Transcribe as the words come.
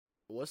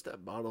What's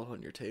that bottle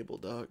on your table,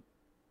 dog?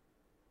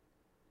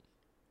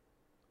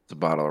 It's a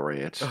bottle of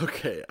ranch.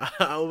 Okay,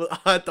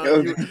 I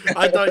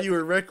thought you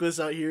were reckless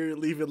out here,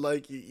 leaving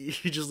like you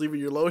just leaving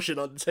your lotion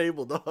on the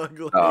table, dog.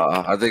 Like,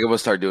 I think I'm gonna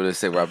start doing this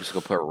thing where I'm just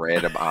gonna put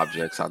random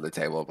objects on the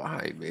table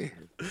behind me.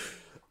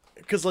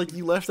 because like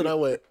you left and I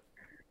went,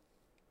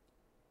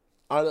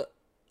 I don't,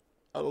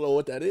 I don't know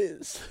what that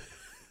is.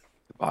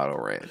 Bottle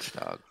of ranch,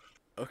 dog.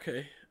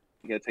 Okay,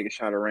 You gotta take a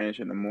shot of ranch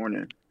in the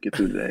morning. Get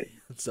through the day.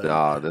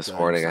 This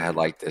morning I had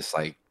like this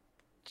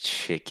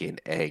chicken,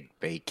 egg,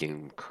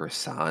 bacon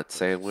croissant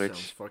sandwich.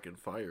 Sounds fucking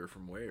fire.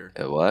 From where?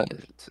 It was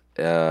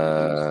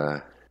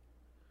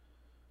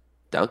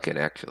Dunkin'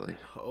 actually.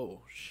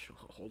 Oh,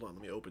 hold on.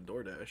 Let me open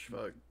DoorDash.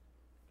 Fuck.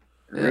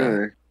 Yeah.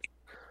 Really?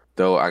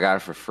 Though I got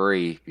it for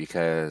free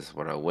because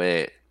when I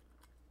went,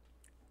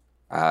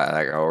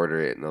 I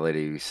ordered it and the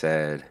lady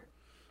said,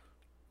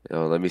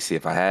 let me see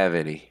if I have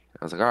any.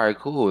 I was like, all right,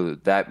 cool.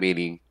 That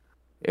meaning,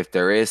 if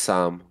there is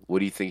some, what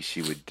do you think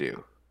she would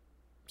do?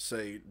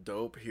 Say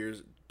dope.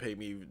 Pay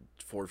me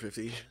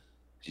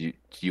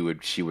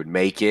 $4.50. She would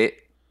make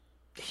it,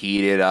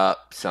 heat it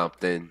up,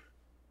 something.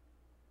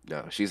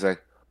 No, she's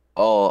like,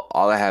 oh,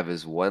 all I have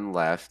is one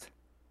left.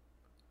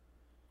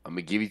 I'm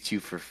gonna give it to you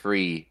for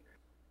free.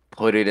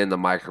 Put it in the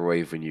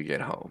microwave when you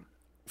get home.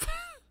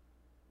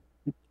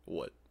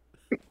 What?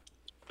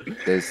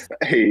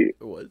 Hey,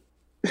 What?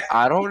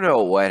 I don't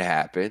know what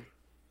happened.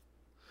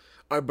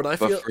 All right, but I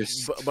feel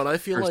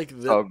For like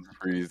some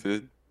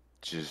reason,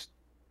 just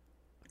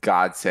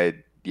God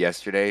said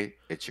yesterday,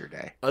 it's your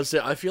day.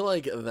 I feel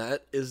like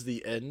that is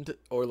the end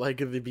or like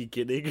the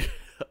beginning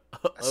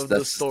of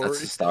the story.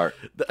 That's the start.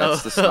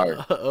 That's the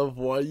start of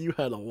why you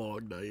had a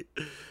long night.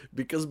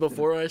 Because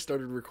before I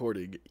started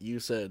recording, you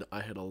said I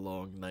had a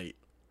long night.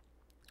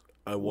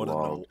 I want to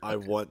know. I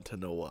want to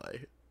know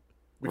why.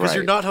 Because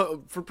you're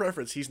not for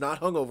preference. He's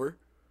not hungover.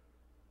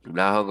 I'm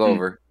not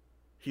hungover.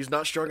 He's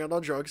not strung out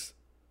on drugs.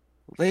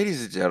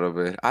 Ladies and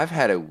gentlemen, I've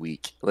had a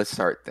week. Let's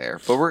start there.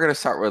 But we're gonna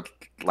start with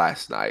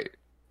last night.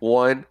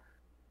 One,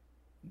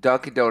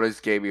 Dunkin' Donuts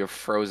gave me a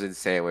frozen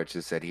sandwich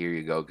and said, "Here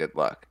you go. Good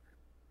luck."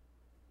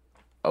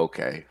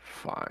 Okay,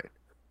 fine.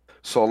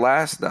 So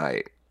last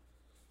night,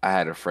 I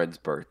had a friend's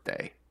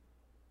birthday.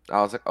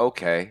 I was like,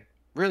 okay,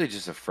 really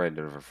just a friend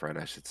of a friend,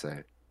 I should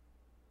say.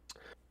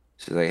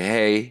 She's like,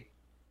 hey,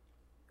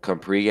 come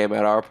pregame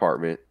at our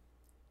apartment,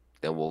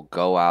 and we'll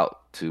go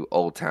out to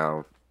Old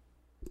Town,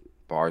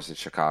 bars in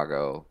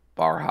Chicago,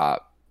 bar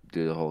hop,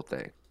 do the whole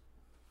thing.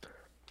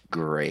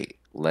 Great,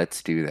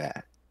 let's do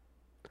that.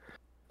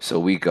 So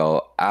we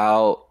go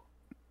out,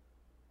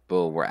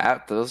 boom,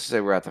 let's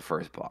say we're at the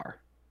first bar,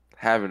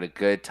 having a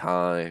good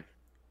time,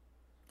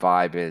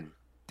 vibing,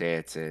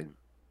 dancing,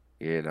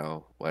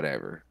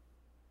 whatever.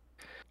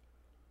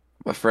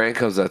 My friend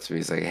comes up to me.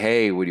 He's like,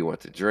 hey, what do you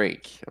want to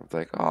drink? I'm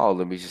like, oh,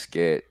 let me just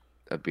get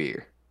a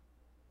beer.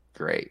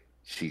 Great.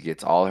 She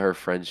gets all her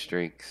friends'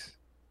 drinks,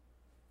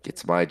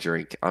 gets my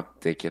drink. I'm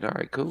thinking, all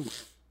right, cool.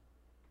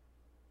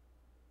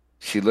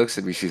 She looks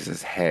at me. She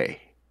says,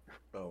 hey.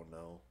 Oh,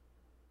 no.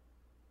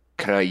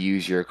 Can I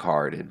use your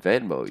card and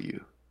Venmo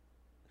you?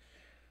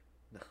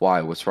 No.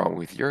 Why? What's wrong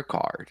with your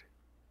card?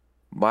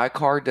 My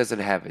card doesn't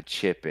have a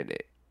chip in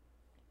it.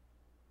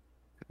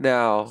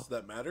 Now. So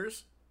that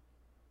matters?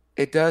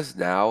 It does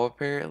now,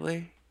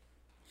 apparently.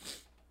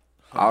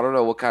 Huh. I don't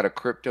know what kind of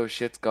crypto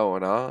shit's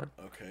going on.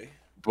 Okay.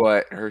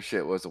 But her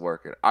shit wasn't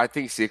working. I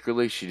think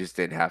secretly she just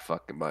didn't have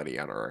fucking money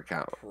on her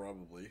account.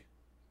 Probably.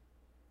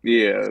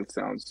 Yeah, it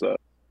sounds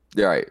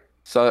right.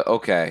 So,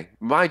 okay.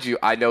 Mind you,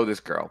 I know this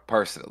girl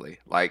personally.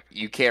 Like,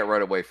 you can't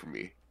run away from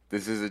me.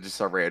 This isn't just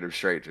some random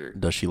stranger.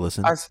 Does she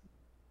listen? I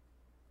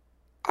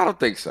don't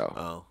think so.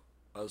 Oh.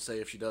 I would say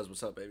if she does,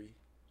 what's up, baby?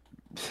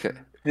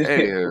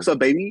 Anywho. What's up,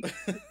 baby?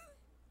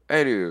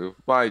 Anywho,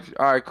 mind you,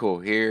 all right, cool.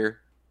 Here,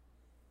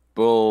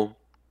 boom,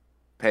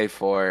 pay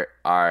for it.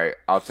 All right,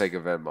 I'll take a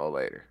Venmo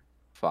later.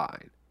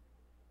 Fine.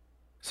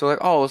 So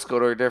let's go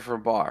to a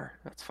different bar.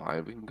 That's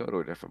fine. We can go to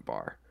a different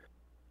bar.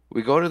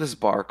 We go to this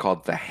bar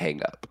called The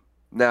Hang Up.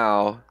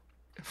 Now,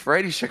 for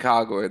any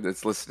Chicagoan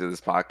that's listening to this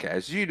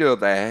podcast, you know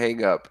The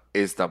Hang Up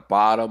is the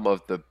bottom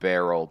of the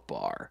barrel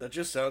bar. That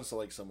just sounds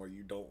like somewhere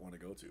you don't want to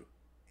go to.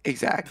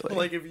 Exactly.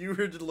 Like if you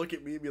were to look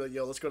at me and be like,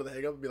 yo, let's go to The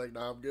Hang Up and be like,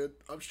 nah, I'm good.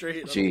 I'm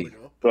straight. Gee.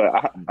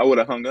 But I would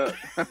have hung up.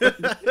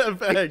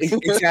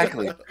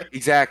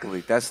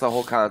 Exactly. That's the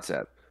whole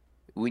concept.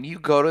 When you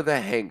go to The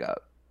Hang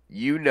Up,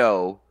 you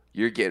know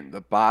you're getting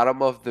the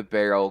bottom of the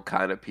barrel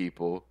kind of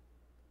people.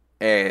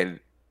 And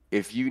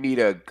if you need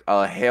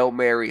a Hail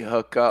Mary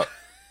hookup,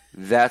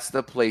 that's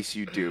the place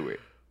you do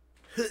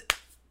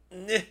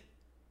it.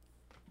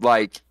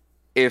 Like,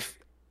 if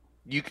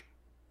you...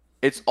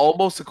 It's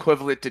almost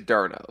equivalent to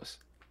Durno's.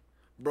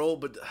 Bro,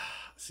 but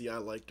see, I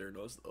like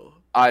Durno's, though.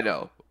 I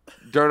know.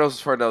 Durno's is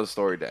for another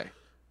story day.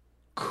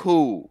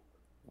 Cool.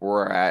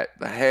 We're at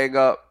The Hang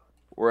Up.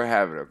 We're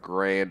having a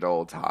grand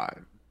old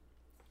time.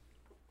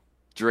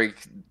 Drink,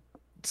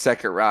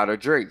 second round of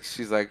drinks.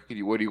 She's like,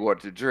 what do you want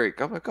to drink?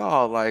 I'm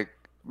like,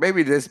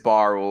 maybe this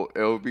bar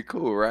it'll be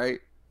cool, right?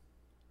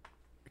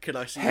 Can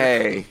I see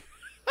Hey. your car?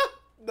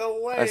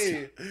 No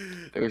way.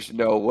 There's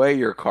no way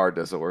your car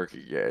doesn't work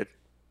again.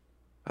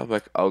 I'm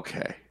like,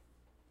 okay.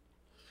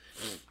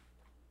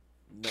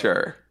 No.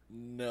 Sure.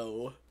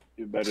 No.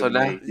 You're better So than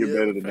now, me. You're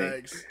better than me.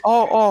 facts.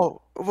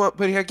 well,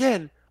 but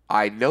again,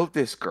 I know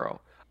this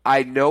girl.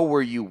 I know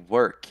where you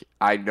work.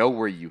 I know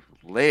where you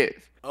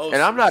live. Oh,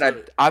 And I'm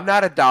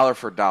not a dollar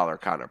for dollar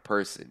kind of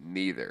person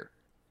neither.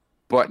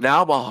 But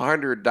now I'm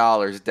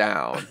 $100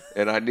 down,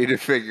 and I need to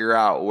figure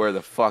out where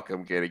the fuck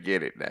I'm gonna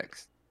get it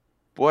next.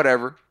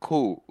 Whatever,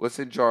 cool. Let's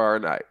enjoy our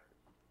night.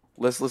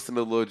 Let's listen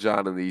to Lil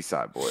Jon and the East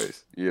Side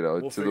Boys.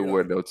 We'll To the figure it out.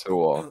 window, to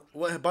all.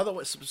 Well, by the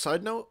way,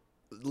 side note,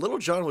 Little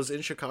John was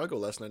in Chicago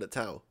last night at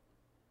Tao.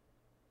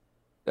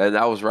 And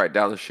that was right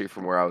down the street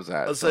from where I was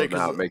at. I'll So say,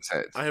 now 'cause it makes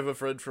sense. I have a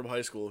friend from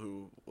high school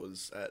who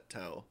was at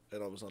Tao,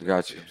 and I was on the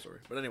Gotcha. Instagram story.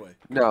 But anyway,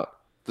 Now,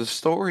 the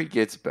story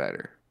gets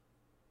better.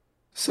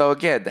 So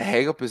again, the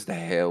hang up is the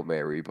Hail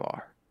Mary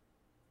bar.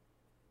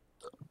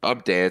 I'm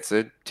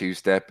dancing,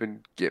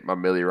 two-stepping, get my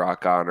Millie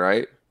Rock on,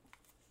 right?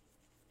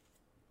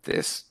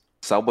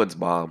 Someone's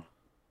mom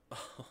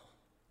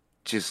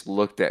just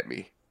looked at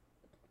me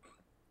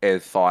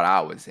and thought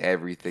I was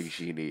everything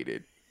she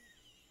needed.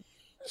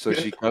 So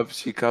she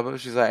comes up,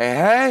 she's like,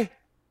 hey.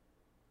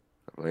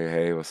 I'm like,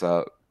 hey, what's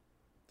up?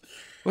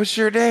 What's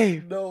your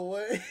name? no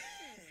way.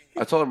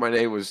 I told her my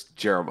name was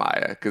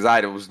Jeremiah because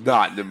I was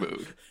not in the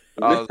mood.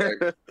 I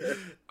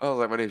was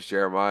like, my name's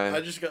Jeremiah.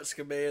 I just got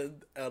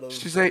scammed out of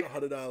She's like-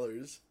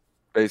 $100.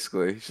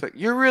 Basically, she's like,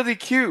 you're really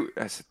cute.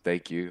 I said,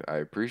 thank you. I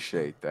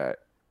appreciate that.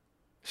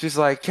 She's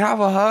like, can I have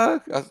a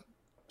hug? I said,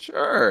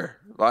 sure.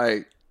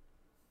 Like,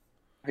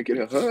 I get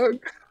a hug.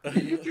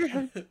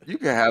 you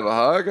can have a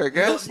hug, I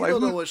guess. You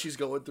don't know what she's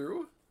going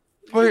through.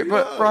 But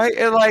Yeah. right,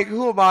 and like,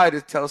 who am I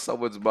to tell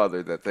someone's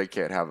mother that they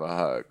can't have a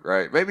hug,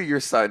 right? Maybe your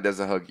son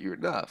doesn't hug you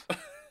enough.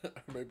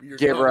 Maybe you're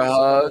Give her a not,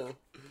 hug. so-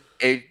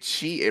 And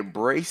she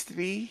embraced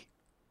me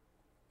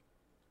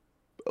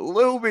a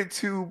little bit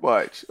too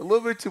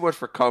much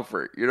for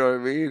comfort. You know what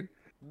I mean?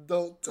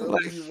 Don't tell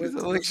Like, me you went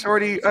to like this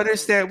shorty, mom's house.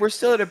 understand? We're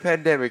still in a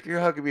pandemic. You're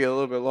hugging me a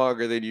little bit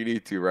longer than you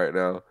need to right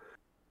now.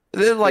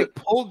 And then like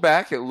pulled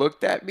back and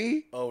looked at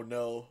me, Oh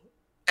no.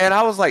 and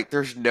I was like,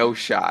 "There's no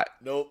shot."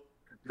 Nope.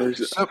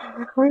 So,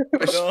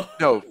 No.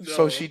 no, No.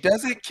 so she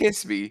doesn't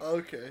kiss me.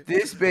 Okay.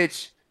 This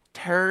bitch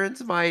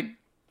turns my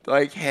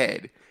like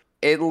head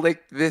and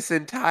licked this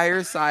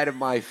entire side of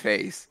my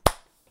face,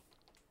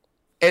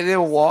 and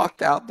then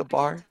walked out the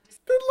bar.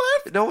 Then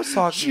left. No one's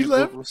talking. She to you,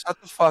 left? Google.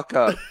 Shut the fuck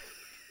up.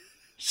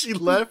 She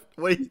left.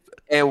 Wait.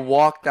 And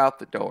walked out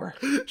the door.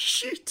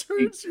 She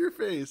turns your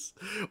face,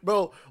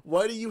 bro.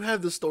 Why do you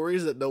have the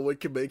stories that no one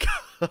can make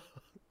up?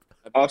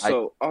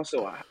 Also,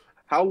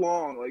 how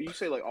long? Like you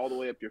say, like all the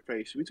way up your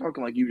face. We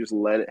talking like you just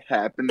let it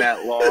happen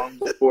that long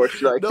before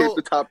she like No. hit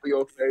the top of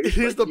your face?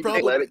 Here's Like, the you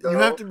problem. let it You go?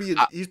 have to be.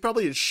 He's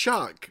probably in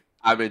shock.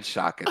 I'm in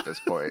shock at this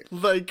point.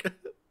 Like,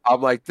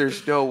 I'm like,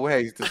 there's no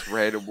way this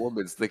random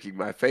woman's licking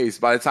my face.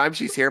 By the time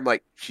she's here, I'm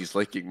like, she's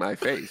licking my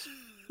face.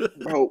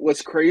 Bro,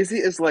 what's crazy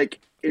is like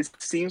it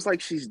seems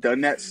like she's done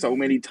that so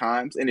many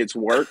times and it's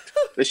worked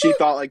that she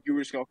thought like you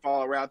were just gonna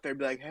follow her out there and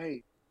be like,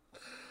 "Hey,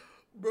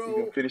 you bro,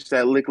 gonna finish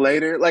that lick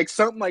later?" Like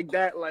something like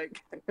that. Like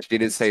She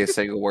didn't say a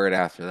single word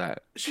after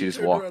that. She just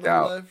turned walked around and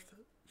out. left.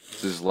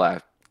 Just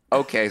left.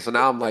 Okay, so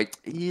now I'm like,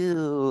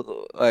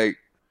 ew. Like,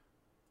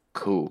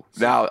 cool.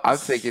 Now I'm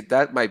thinking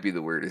that might be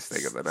the weirdest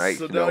thing of the night.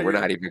 So No, now we're you're-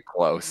 not even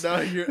close. Now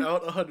you're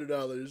out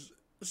 $100.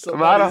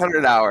 I'm out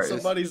 $100.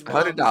 Somebody's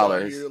mom is out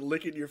 $100. here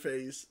licking your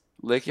face.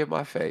 Licking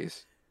my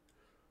face.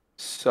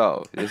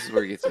 So this is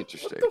where it gets What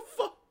interesting. the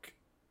fuck?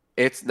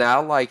 It's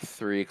now like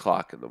 3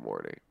 o'clock in the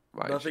morning.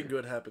 Mind Nothing you.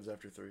 good happens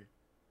after 3.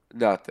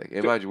 Nothing.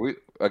 And mind you, we're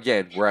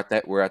at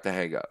the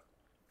hang up.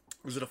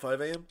 Was it a 5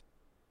 a.m.?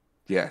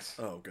 Yes.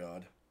 Oh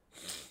god.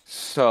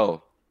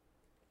 So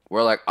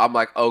I'm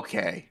like,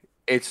 okay,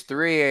 it's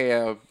 3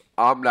 a.m.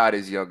 I'm not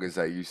as young as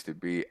I used to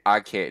be. I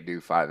can't do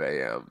 5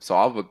 a.m. So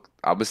I'm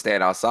gonna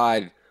stand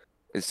outside,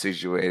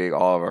 insinuating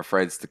all of our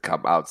friends to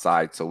come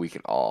outside so we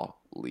can all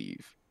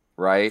leave.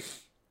 Right?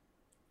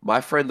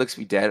 My friend looks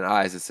me dead in the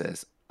eyes and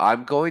says,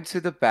 I'm going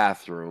to the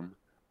bathroom.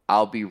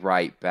 I'll be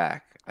right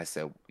back. I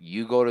said,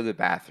 you go to the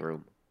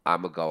bathroom.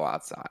 I'm gonna go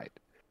outside.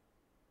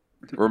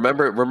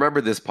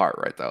 Remember this part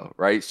right though,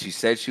 right? She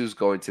said she was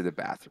going to the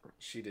bathroom.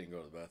 She didn't go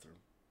to the bathroom.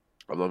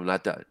 I'm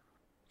not done.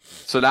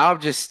 So now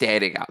I'm just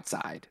standing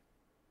outside.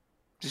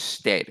 Just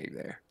standing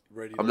there.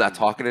 Ready I'm to not leave.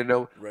 talking to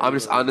no. Ready I'm to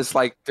just on leave. this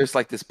like there's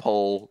like this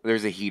pole.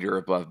 There's a heater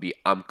above me.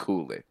 I'm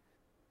cooling.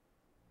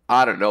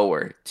 Out of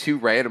nowhere, 2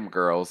 random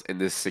girls and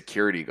this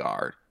security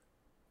guard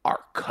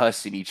are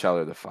cussing each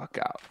other the fuck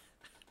out.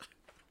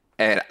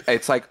 And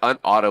it's like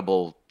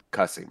unaudible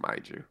cussing,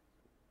 mind you.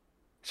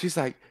 She's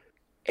like,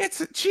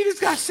 she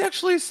just got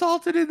sexually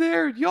assaulted in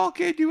there. Y'all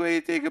can't do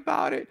anything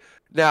about it.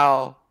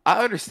 Now,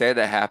 I understand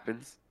that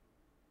happens.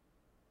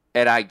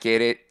 And I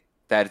get it.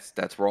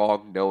 That's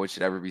wrong. No one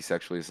should ever be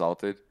sexually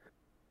assaulted.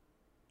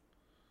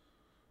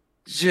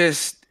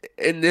 Just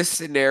in this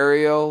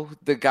scenario,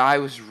 the guy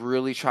was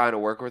really trying to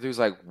work with her. He was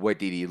like, what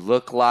did he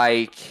look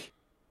like?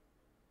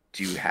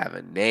 Do you have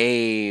a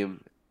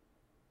name?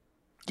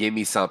 Give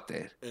me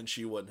something. And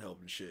she wasn't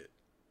helping shit.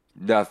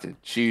 Nothing.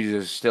 She's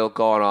just still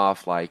going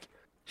off like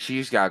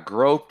she's got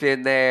groped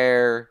in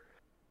there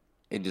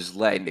and just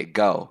letting it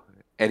go.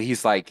 And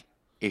he's like,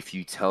 if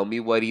you tell me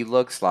what he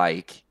looks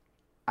like,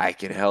 I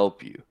can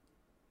help you.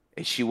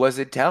 And she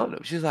wasn't telling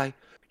him. She's like,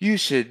 you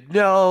should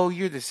know.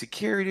 You're the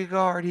security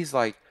guard. He's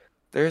like,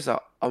 there's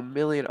a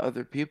million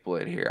other people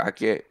in here. I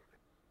can't.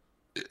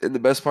 And the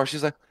best part,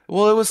 she's like,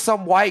 well, it was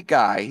some white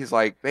guy. He's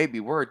like, baby,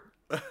 we're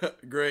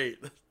Great.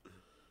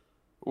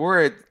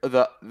 We're at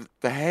the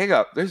hang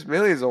up. There's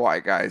millions of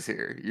white guys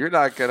here. You're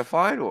not gonna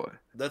find one.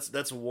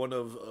 That's one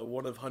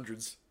of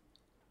hundreds.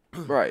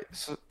 Right.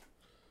 So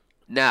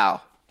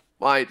now,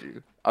 mind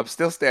you, I'm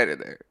still standing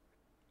there.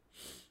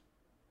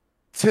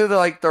 To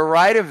the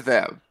right of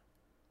them,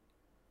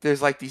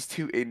 there's like these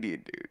two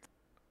Indian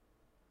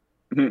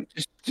dudes.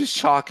 Just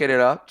chalking it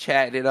up,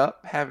 chatting it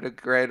up, having a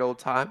grand old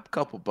time.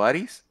 Couple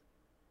buddies.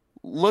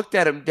 Looked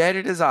at him dead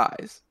in his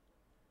eyes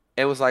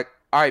and was like,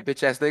 all right,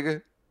 bitch ass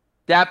nigga.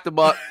 Dapped him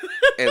up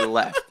and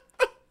left.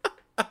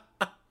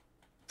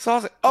 So I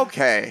was like,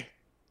 okay.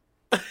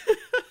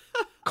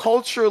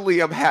 Culturally,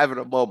 I'm having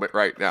a moment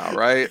right now,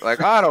 right?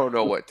 Like, I don't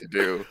know what to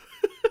do.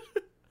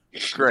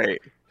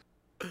 Great.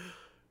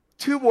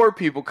 Two more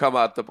people come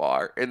out the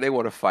bar, and they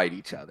want to fight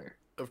each other.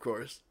 Of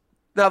course.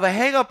 Now, the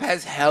hang-up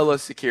has hella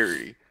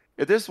security.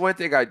 If there's one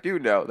thing I do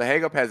know, the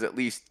hang-up has at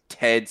least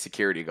 10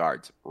 security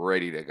guards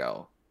ready to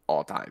go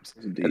all times.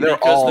 And they're because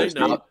all they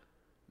know.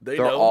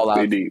 They're all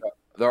out.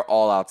 They're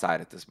all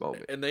outside at this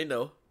moment. And they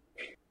know.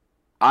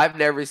 I've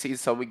never seen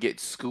someone get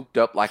scooped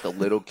up like a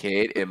little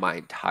kid in my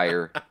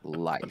entire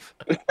life.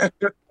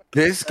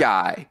 This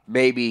guy,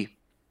 maybe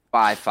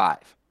 5'5".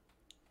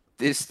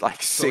 This like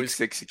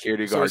 6'6"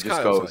 security guard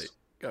just goes. Like,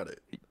 got it.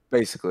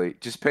 Basically,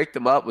 just picked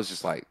him up, was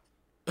just like,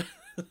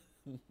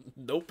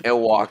 nope,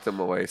 and walked him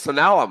away. So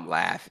now I'm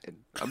laughing.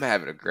 I'm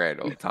having a grand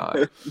old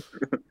time.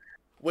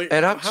 Wait,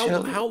 and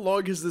how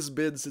long has this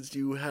been since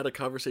you had a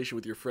conversation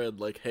with your friend?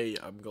 Like, hey,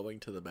 I'm going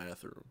to the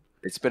bathroom.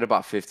 It's been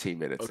about 15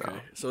 minutes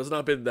now. So it's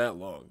not been that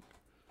long.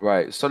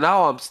 Right. So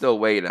now I'm still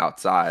waiting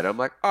outside. I'm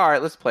like, all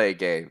right, let's play a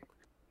game.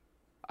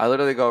 I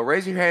literally go,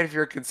 raise your hand if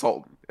you're a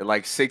consultant. And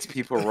like 6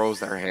 people rose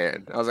their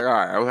hand. I was like, all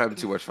right, I'm having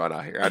too much fun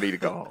out here. I need to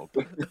go home.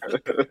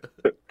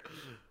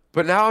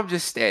 But now I'm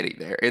just standing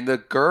there. And the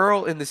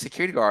girl and the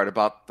security guard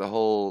about the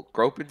whole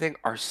groping thing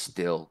are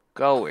still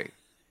going.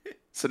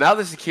 So now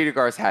the security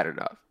guard's had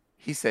enough.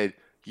 He said,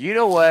 you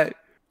know what?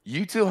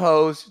 You two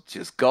hoes,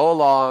 just go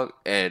along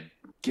and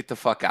get the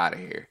fuck out of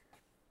here.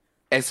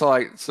 And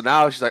so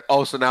now she's like,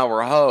 oh, so now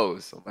we're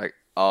hoes. I'm like,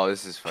 oh,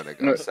 this is fun to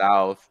go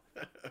south.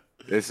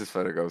 This is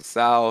fun to go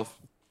south.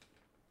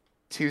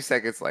 2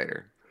 seconds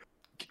later,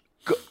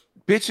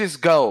 bitches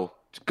go.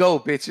 Go,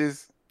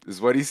 bitches, is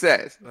what he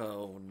says.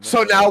 Oh, no.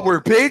 So now we're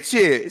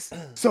bitches.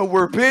 So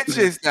we're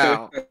bitches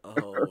now.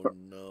 Oh,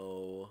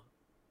 no.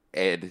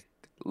 And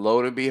lo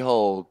and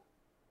behold,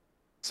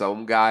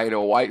 some guy in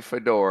a white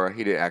fedora,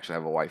 he didn't actually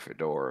have a white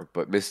fedora,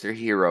 but Mr.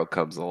 Hero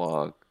comes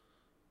along.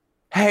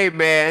 Hey,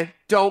 man,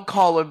 don't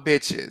call them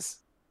bitches.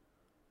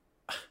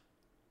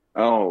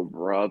 Oh,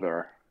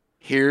 brother.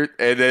 Here,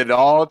 and then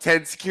all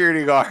 10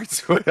 security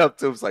guards went up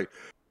to him, was like,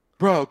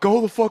 bro, go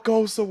the fuck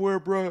on somewhere,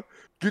 bro.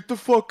 Get the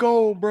fuck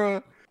on,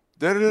 bro.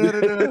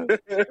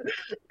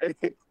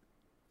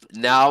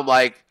 Now I'm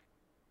like,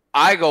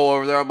 I go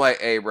over there, I'm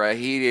like, hey, bro,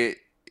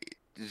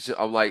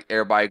 I'm like,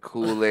 everybody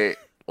cool it.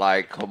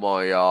 Like, come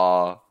on,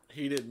 y'all.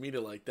 He didn't mean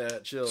it like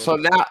that. Chill. So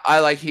now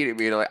he didn't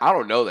mean it like, I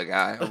don't know the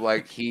guy. I'm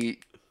like, he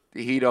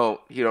don't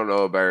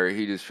know better.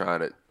 He just trying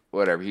to,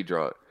 whatever, he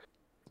drunk.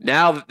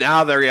 Now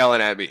they're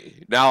yelling at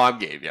me. Now I'm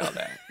getting yelled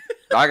at.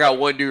 I got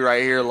one dude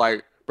right here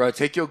like, bro,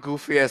 take your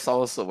goofy ass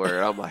on somewhere.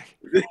 And I'm like,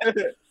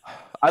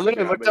 I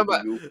literally looked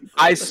at him.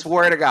 I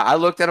swear to God, I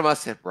looked at him. I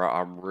said, bro,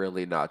 I'm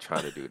really not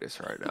trying to do this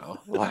right now.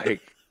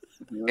 Like,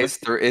 it's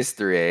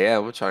 3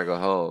 a.m. I'm trying to go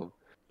home.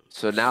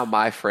 So now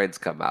my friends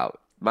come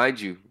out. Mind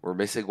you, we're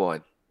missing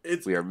one.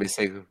 We are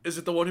missing. Is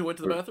it the one who went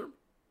to the bathroom?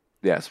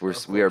 Yes,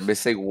 we are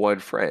missing one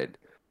friend.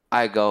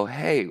 I go,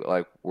 hey,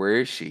 like, where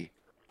is she?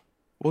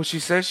 Well, she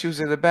said she was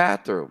in the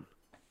bathroom.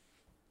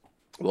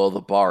 Well, the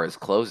bar is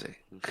closing.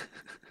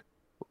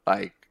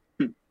 Like,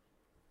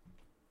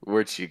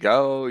 where'd she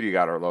go? You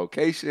got her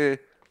location?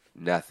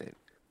 Nothing.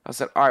 I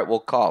said, all right,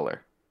 we'll call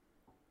her.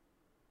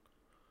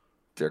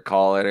 They're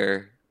calling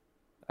her.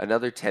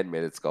 Another 10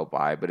 minutes go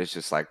by, but it's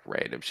just like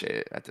random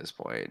shit at this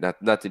point.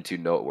 Nothing too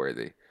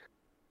noteworthy.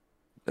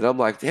 And I'm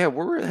like, damn,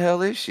 where the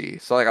hell is she?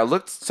 So like I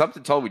looked,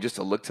 something told me just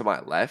to look to my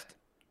left.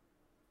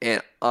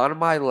 And on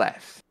my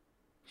left,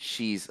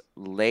 she's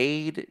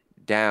laid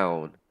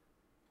down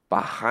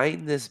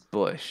behind this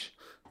bush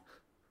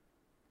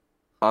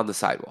on the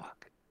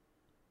sidewalk.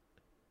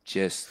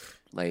 Just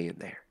laying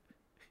there.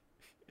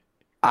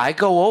 I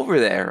go over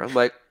there. I'm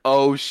like,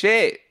 oh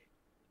shit.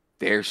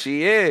 There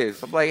she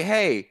is. I'm like,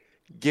 hey,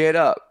 get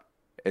up.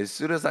 As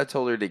soon as I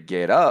told her to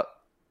get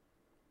up,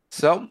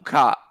 some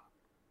cop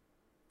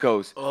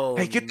goes,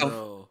 hey, get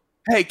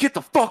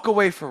the fuck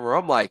away from her.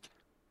 I'm like,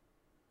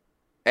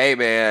 hey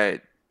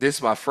man, this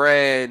is my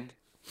friend.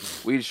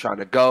 We just trying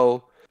to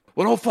go.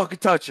 Well, don't fucking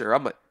touch her.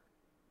 I'm like,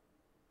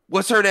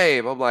 what's her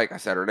name? I'm like, I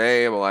said her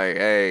name. I'm like,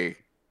 hey.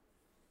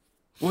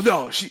 Well,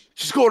 no,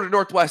 she's going to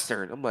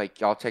Northwestern. I'm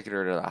like, y'all taking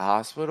her to the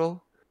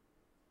hospital?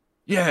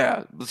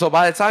 Yeah. So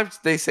by the time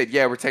they said,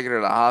 yeah, we're taking her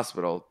to the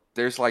hospital,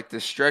 there's like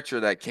this stretcher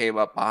that came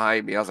up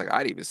behind me. I was like, I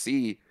didn't even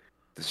see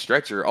the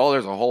stretcher. Oh,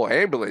 there's a whole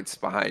ambulance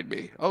behind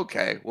me.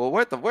 Okay. Well,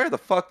 where the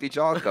fuck did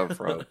y'all come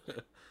from?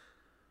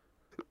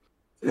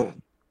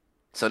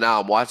 So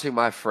now I'm watching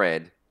my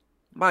friend,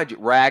 mind you,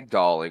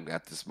 ragdolling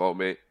at this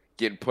moment,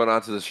 getting put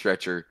onto the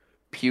stretcher,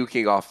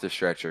 puking off the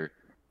stretcher,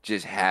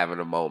 just having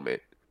a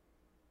moment.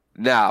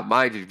 Now,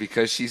 mind you,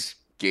 because she's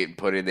getting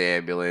put in the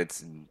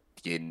ambulance and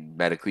getting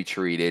medically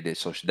treated, and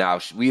so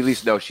we at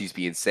least know she's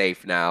being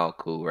safe now.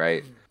 Cool,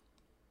 right?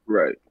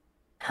 Right.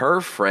 Her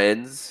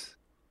friends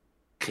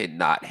could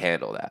not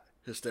handle that.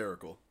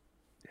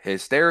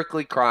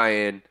 Hysterically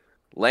crying,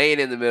 laying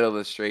in the middle of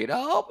the street.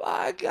 Oh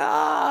my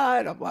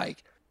God. I'm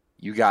like,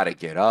 you got to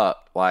get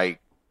up. Like,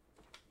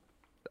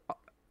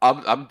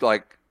 I'm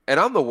like, and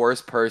I'm the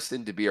worst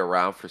person to be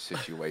around for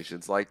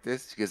situations like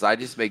this because I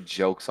just make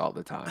jokes all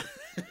the time.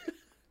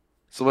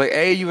 So like,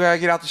 hey, you gotta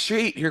get out the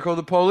street. Here come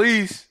the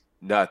police.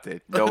 Nothing.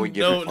 No one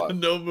gave a fuck.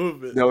 No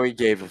movement. No one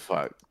gave a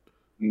fuck.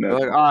 They're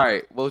like, all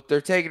right, well,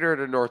 they're taking her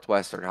to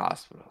Northwestern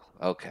Hospital.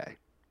 Okay.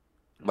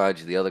 Mind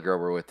you, the other girl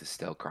we're with is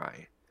still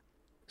crying.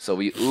 So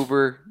we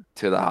Uber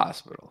to the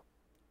hospital.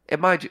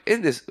 And mind you,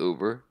 in this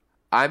Uber,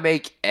 I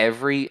make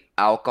every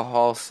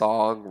alcohol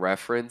song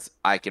reference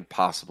I can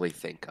possibly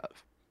think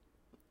of.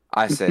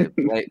 I said,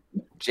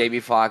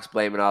 Jamie Foxx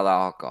blaming all the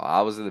alcohol.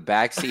 I was in the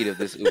back seat of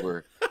this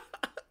Uber.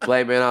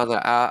 Blaming on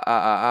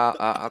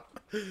the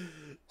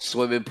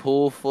swimming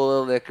pool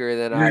full of liquor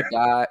that I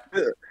got.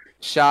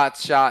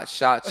 Shots.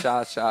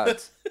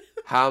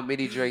 How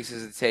many drinks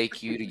does it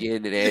take you to get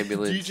in an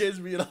ambulance? DJ's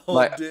being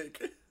all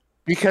dick.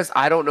 Because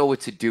I don't know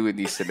what to do in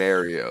these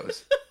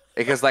scenarios.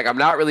 Because like I'm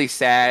not really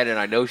sad and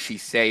I know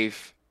she's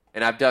safe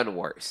and I've done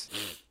worse.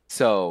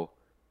 So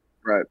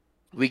right.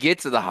 We get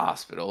to the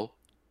hospital.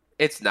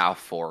 It's now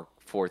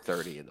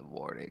 4:30 in the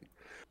morning.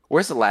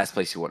 Where's the last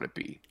place you want to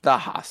be? The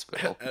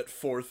hospital. At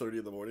 4:30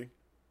 in the morning.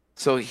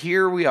 So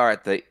here we are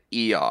at the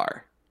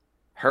ER.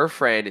 Her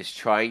friend is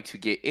trying to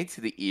get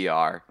into the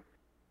ER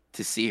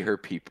to see her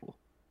people.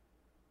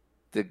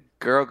 The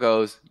girl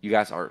goes, "You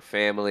guys aren't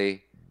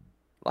family.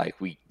 Like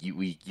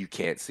you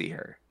can't see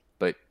her,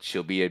 but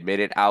she'll be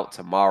admitted out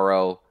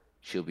tomorrow.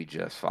 She'll be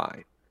just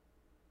fine."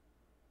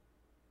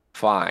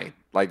 Fine.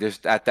 Like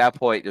at that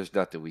point, there's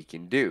nothing we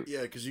can do.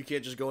 Yeah, because you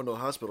can't just go into a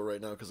hospital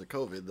right now because of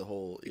COVID. The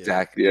whole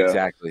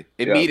exactly.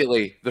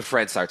 Immediately, the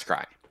friend starts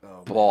crying,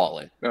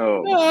 bawling.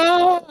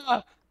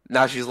 Oh.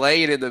 Now she's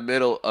laying in the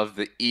middle of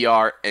the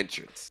ER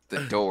entrance.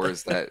 The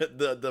doors that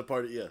the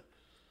party. Yeah.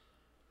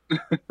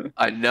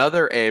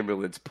 Another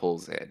ambulance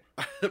pulls in.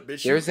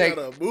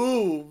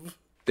 Move.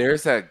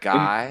 There's a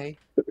guy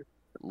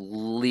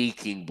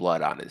leaking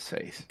blood on his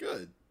face.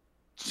 Good.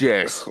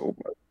 Just.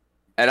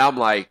 And I'm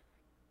like,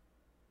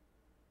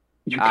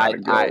 what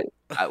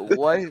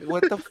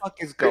the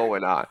fuck is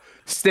going on?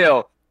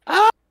 Still,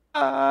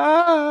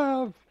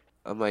 I'm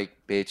like,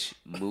 bitch,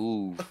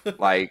 move.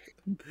 Like,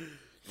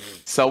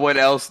 someone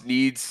else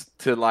needs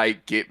to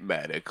like get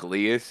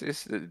medically. It's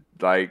just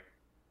like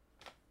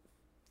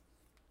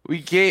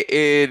we get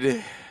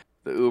in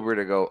the Uber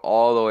to go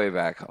all the way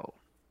back home.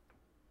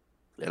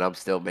 And I'm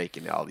still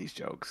making all these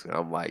jokes. And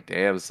I'm like,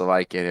 damn,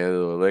 somebody can't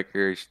handle the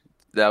liquor.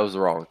 That was the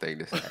wrong thing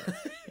to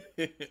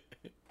say.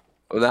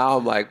 Well, now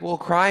I'm like, well,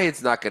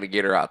 crying's not going to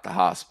get her out the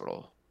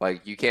hospital.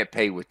 Like, you can't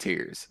pay with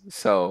tears.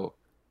 So,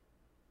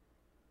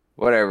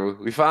 whatever.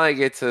 We finally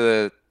get to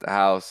the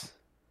house.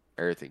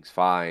 Everything's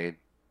fine.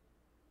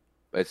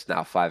 It's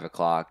now 5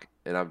 o'clock,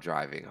 and I'm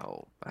driving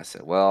home. I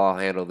said, well, I'll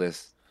handle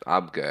this.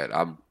 I'm good.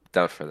 I'm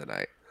done for the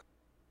night.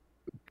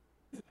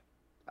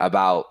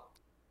 About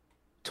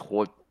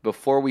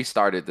before we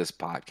started this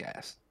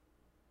podcast,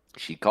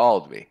 she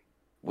called me.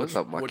 What's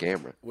up my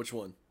camera? Which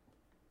one?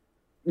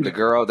 The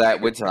girl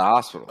that went to the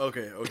hospital.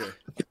 Okay.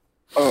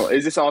 Oh,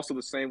 is this also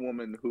the same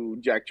woman who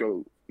jacked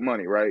your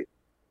money, right?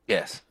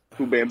 Yes.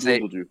 Who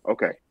bamboozled you?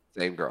 Okay.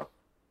 Same girl.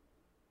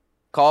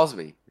 Calls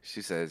me.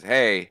 She says,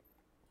 hey,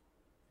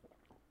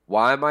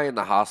 why am I in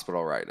the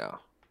hospital right now?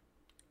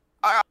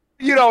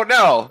 You don't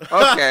know.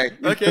 Okay.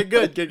 Okay,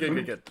 good.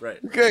 Right.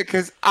 Good,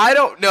 because I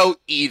don't know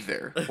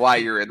either why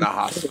you're in the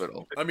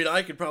hospital. I mean,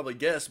 I could probably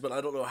guess, but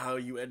I don't know how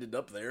you ended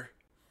up there.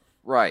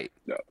 Right.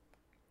 No.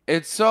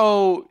 And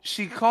so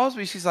she calls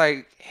me. She's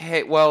like,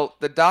 hey, well,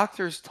 the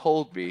doctors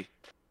told me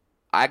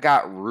I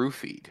got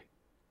roofied.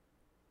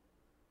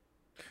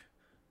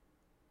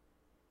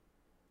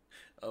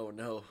 Oh,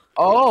 no.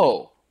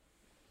 Oh.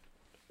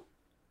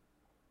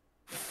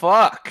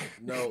 Fuck.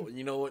 No,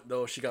 you know what?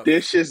 No, she got...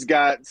 This just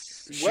got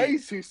way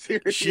too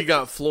serious. She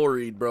got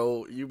floored,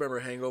 bro. You remember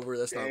Hangover?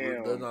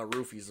 They're not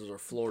roofies. Those are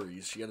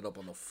floories. She ended up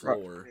on the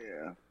floor.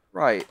 Yeah.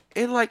 Right.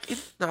 In, like, in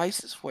the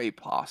nicest way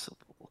possible.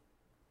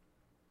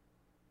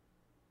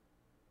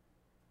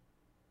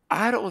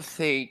 I don't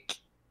think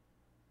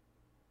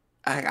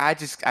I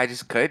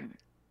just couldn't.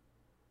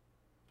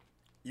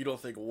 You don't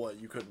think what?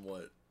 You couldn't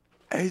what?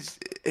 It's,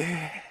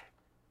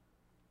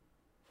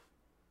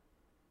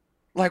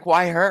 like,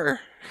 why her?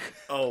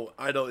 Oh,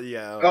 I don't.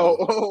 Yeah. I don't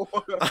know.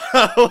 Oh,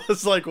 I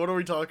was like, what are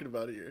we talking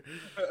about here?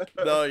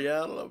 No,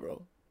 yeah, I don't know,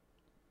 bro.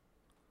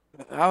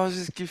 I was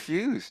just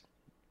confused.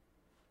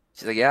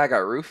 She's like, yeah, I got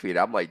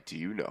roofied. I'm like, do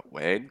you know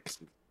when? 'Cause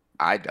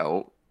I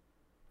don't.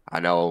 I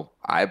know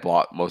I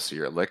bought most of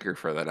your liquor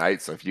for the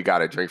night, so if you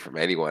got a drink from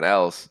anyone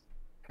else,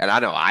 and I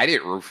know I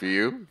didn't roofie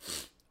you.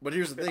 But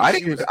here's the thing. I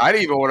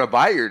didn't even want to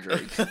buy your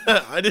drink.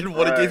 I didn't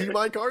want to give Right. you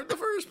my card in the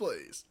first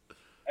place.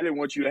 I didn't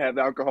want you to have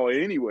alcohol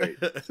anyway.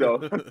 So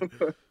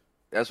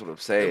That's what I'm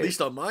saying. At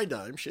least on my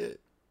dime, shit.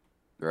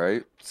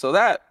 Right? So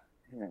that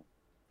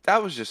Yeah.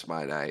 was just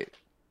my night.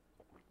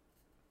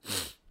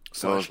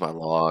 That was my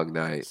long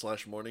night.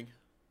 Slash morning.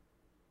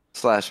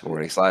 Slash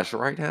morning. Slash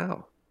right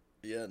now.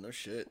 Yeah, no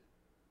shit.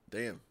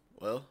 Damn.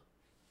 Well,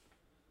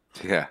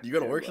 Yeah, you go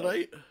to Yeah, work bro.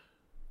 tonight?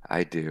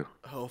 I do.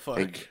 Oh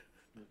fuck.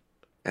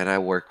 And I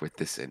work with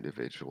this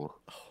individual.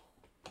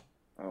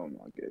 oh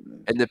my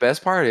goodness. And the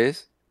best part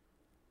is,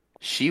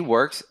 she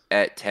works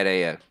at 10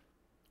 a.m.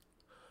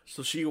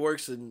 So she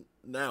works in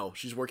now.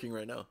 She's working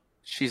right now.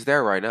 She's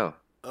there right now.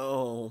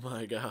 Oh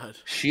my god.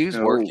 She's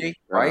Oh, working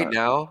right God.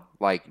 now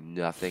like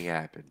nothing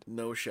happened.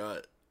 No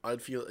shot.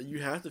 I'd feel you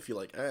have to feel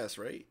like ass,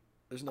 right?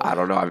 There's no I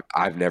don't way. know.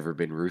 I've never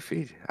been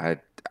roofied. I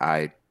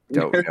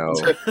don't know.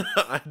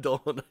 I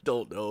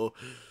don't know.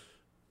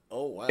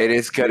 Oh wow. It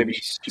is gonna be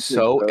She could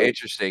so go.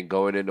 interesting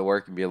going into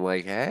work and being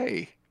like,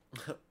 "Hey,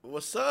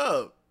 What's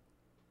up?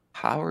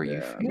 how are you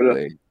Yeah, but,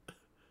 feeling?"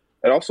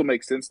 It also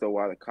makes sense though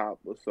why the cop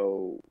was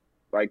so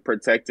like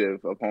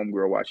protective of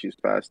homegirl while she's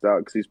passed out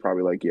because he's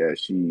probably like, yeah,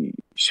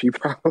 she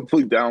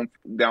probably down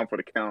for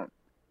the count.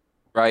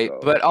 Right? So-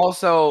 But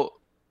also,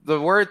 the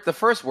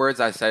first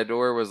words I said to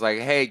her was like,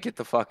 "Hey, get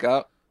the fuck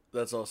up."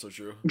 That's also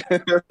true.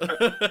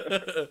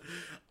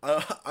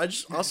 I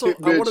just also I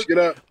Bitch, want get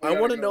to up. We I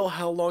gotta want to go. know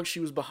how long she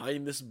was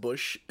behind this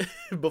bush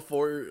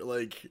before,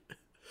 like,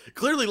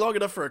 clearly long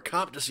enough for a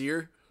cop to see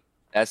her.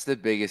 That's the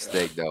biggest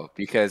thing, though,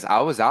 because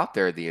I was out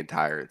there the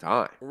entire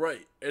time.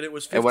 Right, and it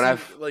was 15, And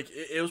when like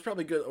it was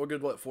probably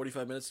good what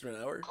 45 minutes to an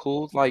hour.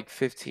 Cool, like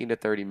 15 to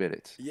 30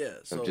 minutes Yeah,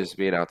 so of just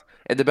being out.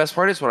 And the best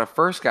part is when I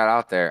first got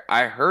out there,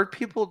 I heard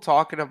people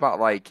talking about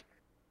like,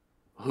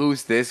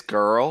 who's this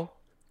girl?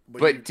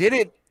 But you-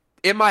 didn't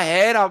in my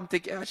head I'm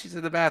thinking, oh, she's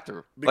in the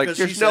bathroom. Like, because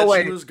she there's said no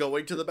way, she was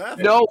going to the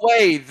bathroom. no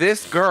way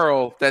this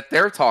girl that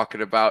they're talking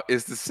about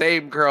is the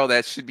same girl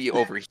that should be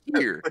over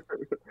here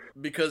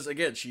Because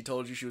again, she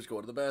told you she was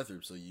going to the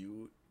bathroom, so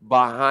you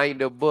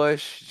behind a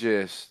bush.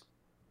 Just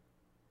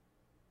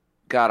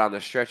got on the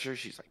stretcher.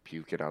 She's like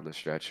puking on the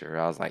stretcher.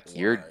 I was like,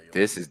 Wild.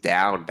 this is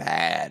down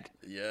bad.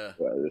 yeah.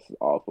 Yeah, this is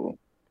awful.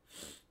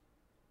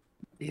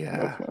 Yeah,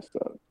 That's messed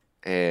up.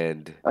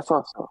 and That's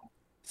awesome.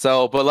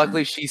 so, but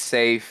luckily she's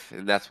safe,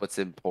 and that's what's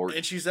important.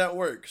 And she's at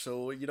work,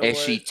 so you know And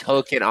what? she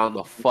took it on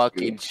the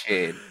fucking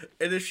chin.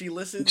 And if she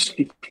listens,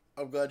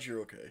 I'm glad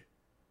you're okay.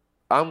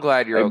 I'm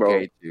glad you're Hey, bro.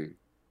 okay too.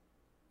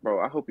 Bro,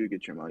 I hope you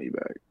get your money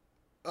back.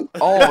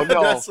 Oh,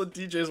 no. That's what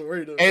DJ's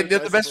worried about. And the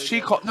best,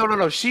 she called.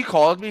 No. She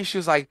called me. She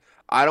was like,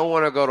 "I don't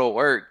want to go to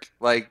work.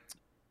 Like,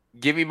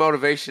 give me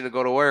motivation to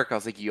go to work." I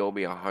was like, "You owe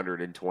me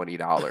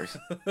 $120."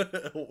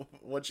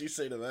 What'd she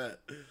say to that?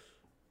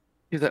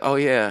 He's like, "Oh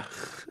yeah."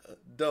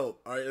 Dope.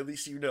 All right, at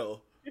least you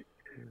know.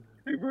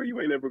 Hey, bro, you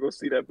ain't never gonna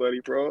see that buddy,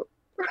 bro.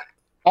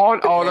 Oh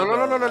no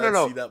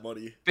I'd see that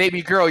money.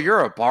 baby girl, you're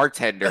a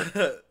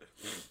bartender,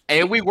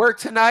 and we work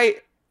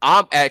tonight.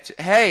 I'm at.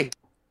 Hey,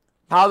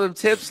 how them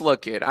tips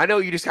looking? I know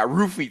you just got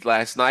roofied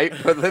last night,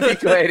 but let me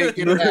go ahead and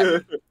get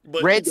that.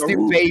 But Rent's you-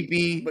 due,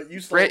 baby. But you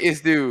still, Rent is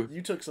due.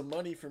 you took some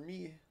money from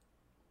me.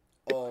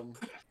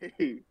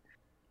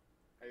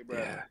 Hey, bro.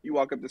 Yeah. You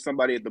walk up to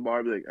somebody at the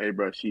bar, be like, "Hey,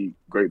 bro, she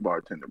great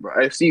bartender, bro.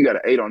 I see you got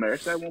an 8 on there.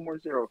 It's that 1 more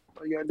 0.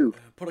 All you gotta do."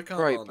 Put a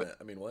comma Right, on but- that.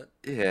 I mean, what?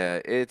 Yeah,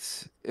 it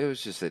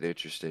was just an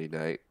interesting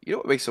night. You know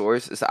what makes it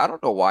worse is I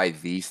don't know why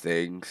these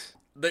things.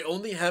 They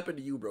only happen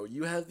to you, bro.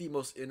 You have the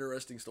most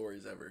interesting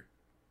stories ever.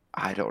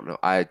 I don't know.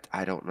 I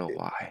don't know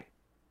why.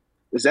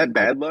 Is that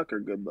bad luck or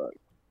good luck?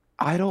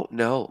 I don't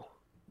know.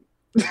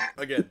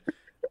 Again,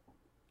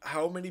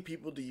 how many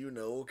people do you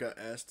know got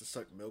asked to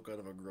suck milk out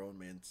of a grown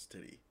man's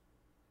titty?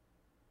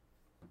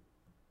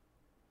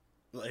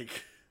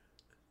 Like,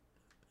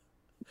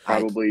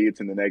 Probably it's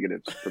in the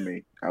negatives for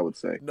me, I would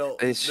say. no,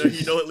 It's no, you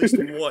just- know at least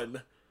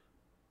one.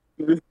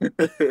 And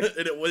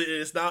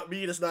it's not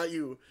me, and it's not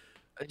you.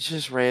 It's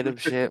just random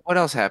shit. What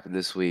else happened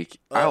this week?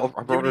 I do you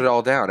wrote have it any-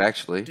 all down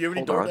actually. Do you have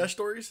any Hold DoorDash on.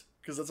 stories?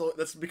 Because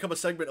that's become a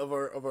segment of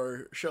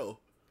our show.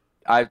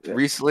 I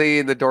recently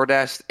in the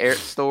DoorDash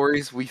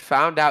stories we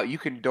found out you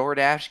can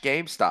DoorDash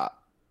GameStop.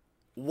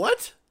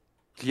 What?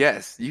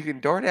 Yes, you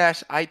can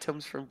DoorDash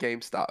items from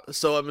GameStop.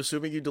 So I'm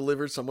assuming you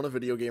delivered someone a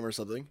video game or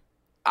something.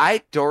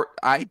 I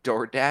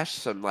DoorDash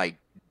some like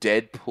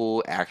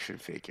Deadpool action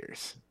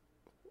figures.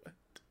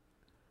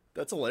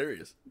 That's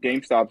hilarious.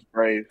 GameStop's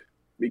brave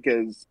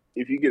because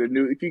if you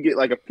get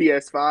like a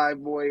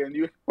PS5 boy and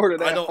you order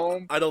that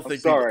home, I don't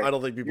think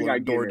people are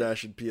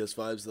DoorDashing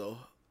PS5s though.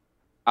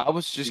 I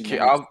was just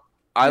kidding.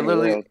 I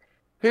literally.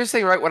 Here's the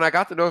thing, right? When I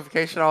got the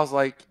notification, I was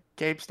like,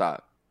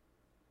 GameStop.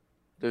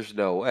 There's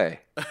no way.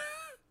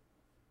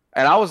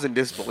 And I was in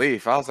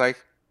disbelief. I was like,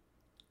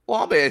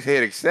 well, I'm going to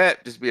hit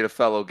accept, just being a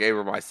fellow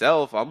gamer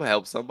myself. I'm going to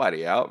help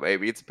somebody out.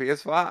 Maybe it's a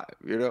PS5,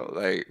 you know?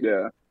 Like,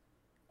 yeah.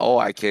 Oh,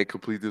 I can't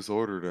complete this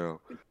order now.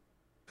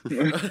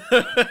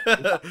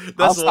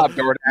 I'll stop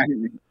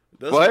DoorDash.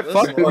 What?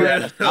 Fuck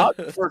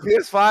DoorDash. For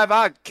PS5,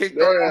 I kick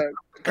DoorDash off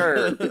the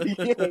curb.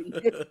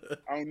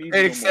 I don't need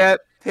Hey,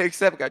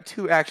 except got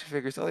 2 action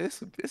figures. Oh,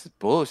 this is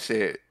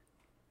bullshit.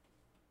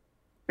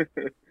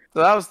 So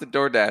that was the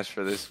DoorDash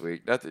for this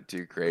week. Nothing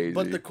too crazy.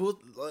 But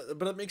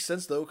it makes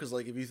sense though, because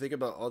like if you think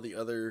about all the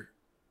other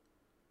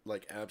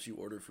like apps you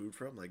order food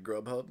from, like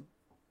Grubhub,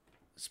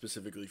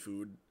 specifically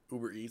food,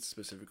 Uber Eats,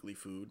 specifically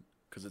food,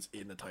 because it's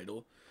in the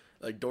title.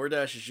 Like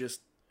DoorDash is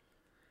just,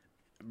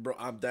 bro,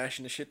 I'm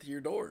dashing the shit to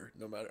your door,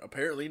 no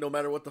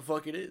matter what the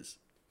fuck it is.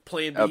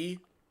 Plan B.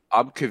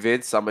 I'm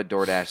convinced I'm gonna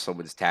DoorDash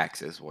someone's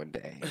taxes one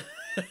day.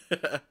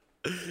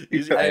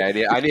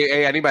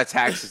 I need my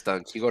taxes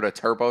done. Can you go to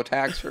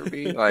TurboTax for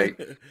me? Like,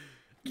 can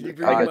you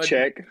bring me my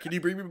check? Can you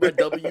bring me my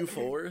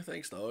W-4?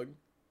 Thanks, dog.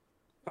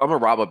 I'm gonna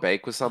rob a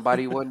bank with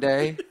somebody one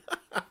day.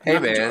 Hey,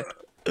 man.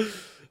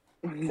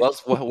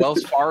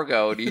 Wells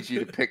Fargo needs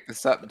you to pick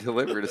this up and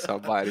deliver to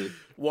somebody.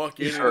 Walk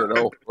in.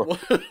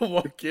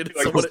 Walk in.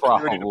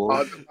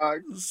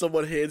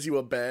 Someone hands you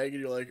a bag,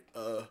 and you're like,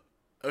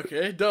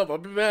 okay, dumb. I'll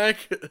be back.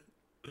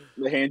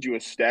 They hand you a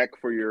stack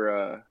for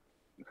your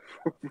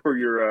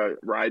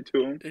ride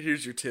to them.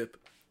 Here's your tip.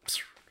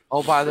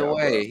 Oh, by the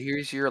way,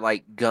 here's your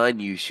gun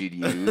you should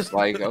use.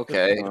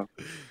 Okay.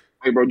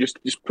 Hey, bro, just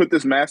put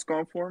this mask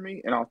on for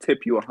me, and I'll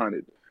tip you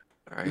 100.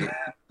 All right.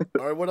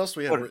 All right. What else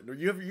we have written?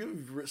 You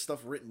have stuff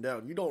written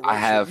down. You don't.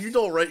 You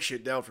don't write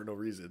shit down for no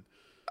reason.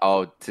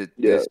 Oh,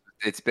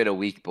 it's been a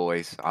week,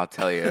 boys. I'll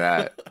tell you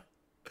that.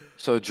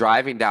 So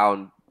driving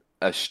down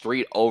a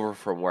street over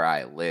from where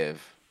I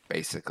live,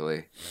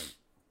 basically,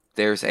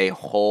 there's a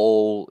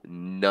whole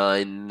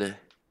nun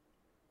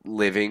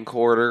living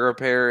quarter,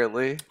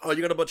 apparently. Oh,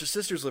 you got a bunch of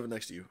sisters living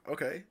next to you.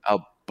 Okay. A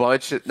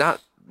bunch of,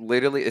 not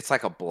literally, it's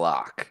like a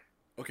block.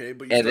 Okay,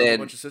 but you still have a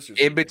bunch of sisters.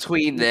 In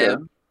between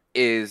them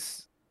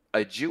is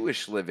a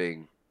Jewish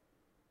living.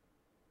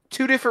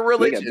 2 different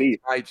religions. They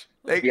on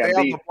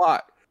the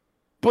block.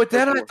 But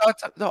then I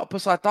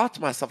thought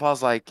to myself, I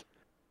was like,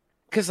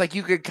 because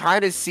you could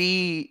kind of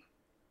see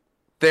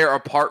their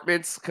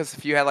apartments, because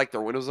if you had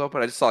their windows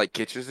open, I just saw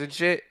kitchens and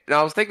shit. And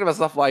I was thinking to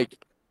myself,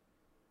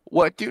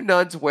 what do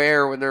nuns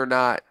wear when they're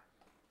not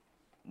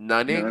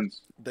nunning?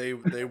 Nuns. They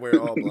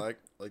wear all black.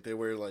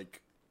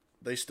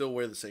 They still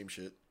wear the same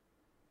shit.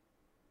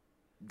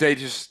 They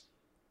just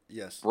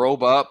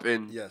robe up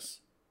and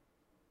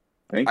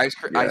ice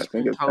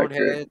cream cone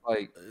head.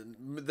 I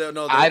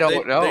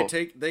don't know.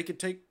 They could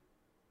take.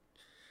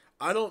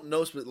 I don't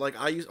know, but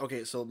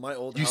so my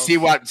old house.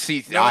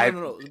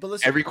 No, but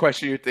listen, every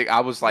question you think, I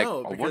was like, I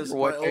wonder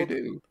what they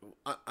do.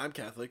 I'm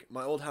Catholic.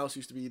 My old house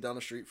used to be down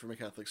the street from a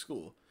Catholic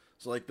school.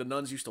 So the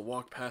nuns used to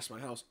walk past my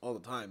house all the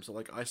time. So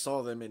I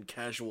saw them in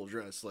casual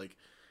dress.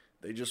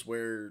 They just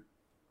wear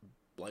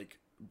black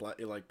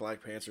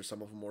pants, or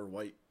some of them wore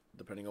white,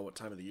 depending on what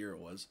time of the year it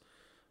was.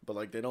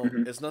 But they don't.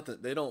 Mm-hmm. It's not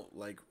that they don't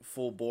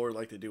full bore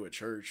like they do at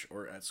church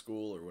or at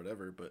school or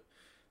whatever. But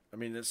I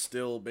mean, it's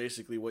still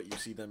basically what you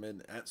see them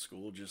in at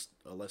school, just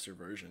a lesser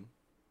version.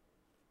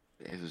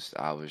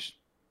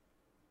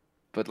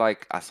 But I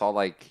saw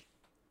it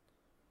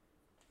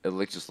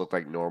just looked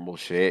like normal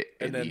shit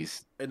in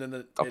these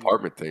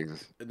apartment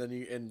things. And then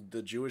in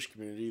the Jewish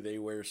community, they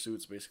wear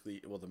suits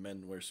basically. Well, the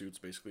men wear suits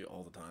basically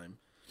all the time.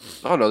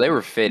 Oh no, they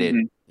were fitted.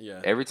 Mm-hmm.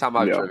 Yeah. Every time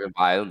I've driven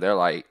by them, they're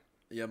like.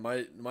 Yeah,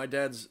 my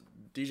dad's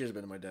DJ's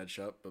been in my dad's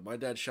shop, but my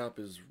dad's shop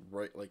is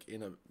right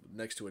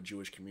next to a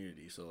Jewish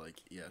community, so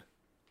yeah.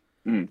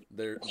 Mm.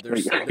 They're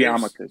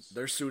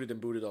suited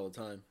and booted all the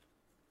time.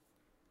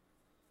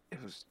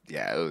 It was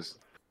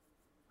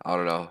I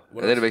don't know.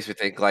 And then it makes me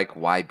think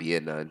why be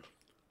a nun?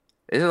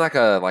 Isn't it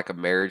like a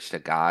marriage to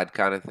God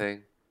kind of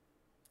thing?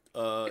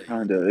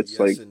 Kinda. It's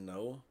yes and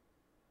no.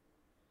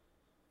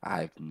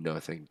 I have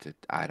nothing to.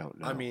 I don't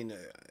know. I mean,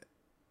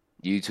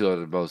 you two are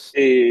the most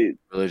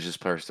religious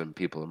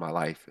people in my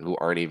life who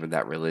aren't even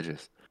that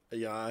religious.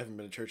 Yeah, I haven't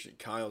been to church.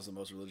 Kyle's the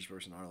most religious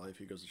person in our life.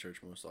 He goes to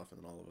church most often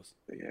than all of us.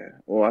 Yeah.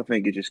 Well, I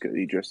think it's just because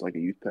he dressed like a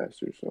youth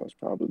pastor, so that's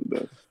probably the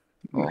best.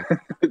 Oh.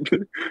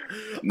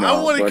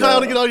 I wanted Kyle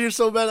to get on here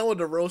so bad. I wanted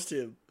to roast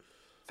him.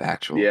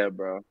 Factual. Yeah,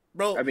 bro.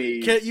 Bro,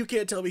 you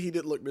can't tell me he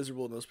didn't look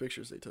miserable in those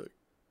pictures they took.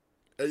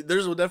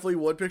 There's definitely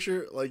one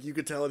picture, you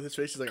could tell in his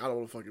face, he's like, I don't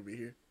want to fucking be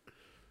here.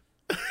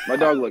 My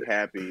dog looked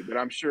happy, but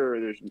I'm sure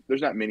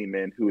there's not many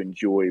men who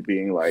enjoy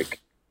being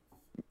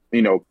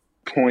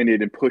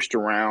pointed and pushed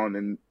around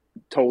and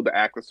told to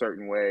act a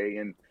certain way.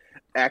 And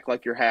act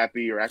like you're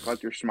happy or act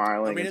like you're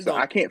smiling. I mean,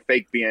 I can't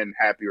fake being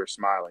happy or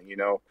smiling,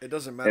 It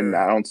doesn't matter. And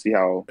I don't see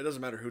how. It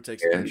doesn't matter who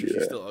takes the picture.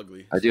 She's still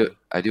ugly. I do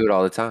it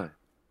all the time.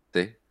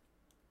 See?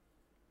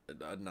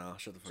 No,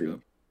 shut the fuck up.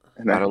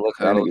 I don't look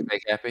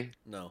fake happy?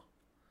 No.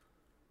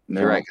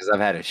 You're right, because I've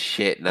had a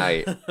shit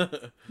night.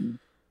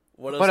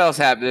 What else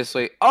happened this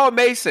week? Oh,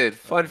 Mason,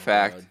 fun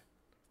fact. God.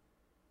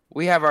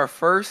 We have our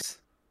first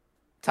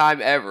time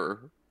ever.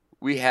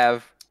 We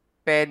have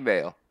fan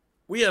mail.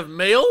 We have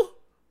mail?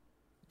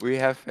 We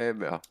have fan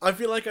mail. I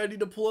feel like I need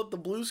to pull up the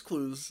Blue's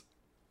Clues.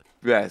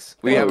 Yes.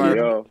 We have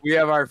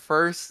our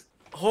first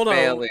Hold on.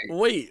 mailing.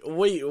 Wait.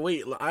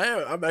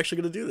 I'm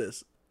actually going to do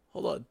this.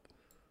 Hold on.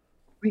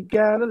 We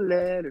got a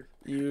letter.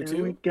 You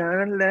too? We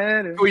got a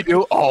letter. We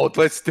do? Oh,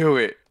 let's do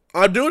it.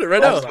 I'm doing it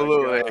right now.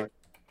 Absolutely.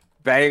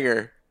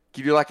 Banger.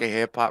 Can you do like a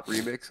hip hop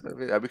remix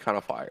of it? That'd be kind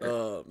of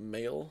fire.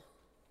 Mail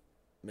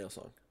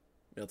song.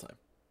 Mail time.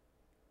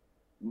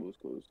 Blue's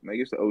Clues. Make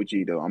it the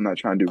OG though. I'm not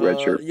trying to do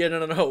red shirt. Yeah,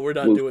 no. We're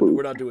not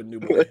doing new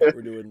boy.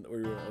 We're doing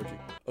OG.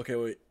 Okay,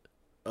 wait.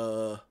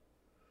 Hold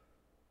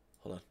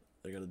on.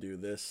 I gotta do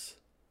this,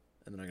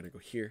 and then I gotta go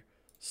here.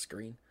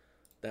 Screen.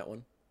 That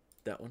one.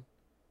 All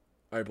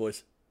right,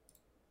 boys.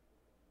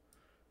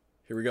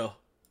 Here we go.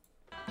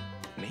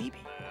 Maybe,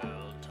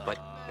 but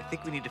I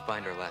think we need to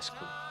find our last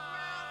clue.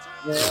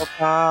 The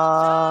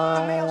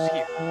mail's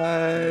here.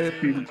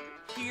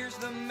 Here's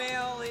the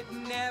mail, it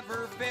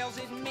never fails.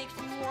 It makes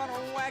me want to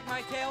wag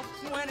my tail.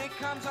 When it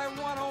comes, I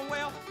want to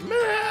wail.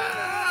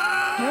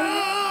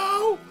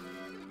 Mail!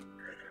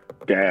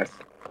 Gas.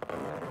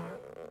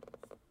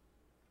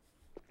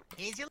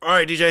 All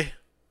right, DJ.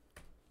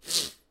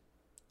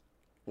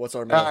 What's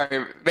our mail? All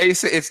right,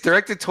 Mason. It's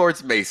directed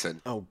towards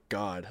Mason. Oh,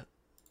 God.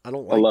 I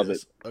don't like love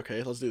this. it.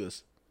 Okay, let's do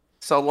this.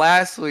 So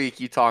last week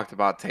you talked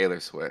about Taylor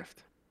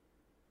Swift.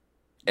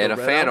 And a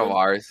fan of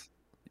ours,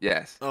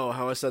 yes. Oh,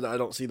 how I said I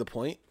don't see the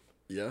point?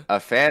 Yeah. A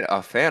fan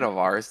of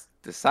ours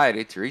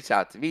decided to reach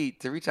out to me,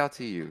 to reach out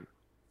to you.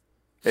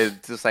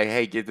 And to say,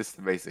 hey, give this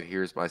to Mason.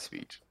 Here's my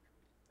speech.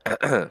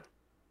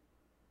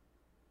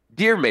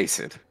 Dear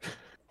Mason,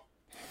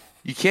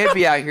 you can't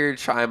be out here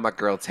trying my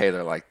girl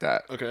Taylor like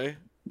that. Okay.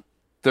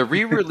 The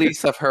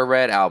re-release of her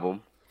Red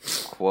album,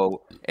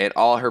 quote, and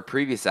all her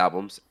previous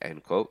albums,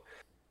 end quote,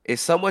 is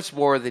so much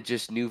more than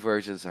just new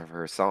versions of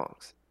her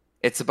songs.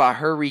 It's about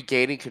her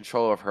regaining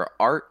control of her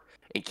art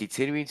and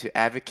continuing to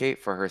advocate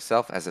for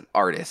herself as an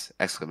artist,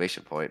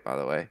 exclamation point, by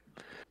the way.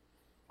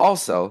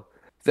 Also,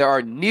 there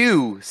are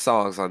new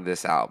songs on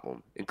this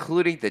album,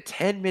 including the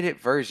 10-minute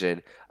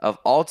version of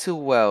All Too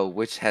Well,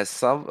 which has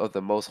some of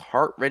the most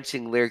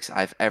heart-wrenching lyrics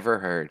I've ever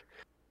heard.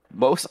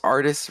 Most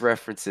artists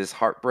references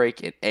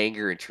heartbreak and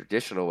anger in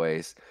traditional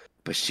ways,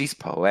 but she's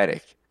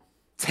poetic.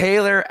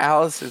 Taylor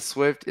Allison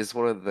Swift is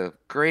one of the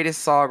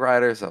greatest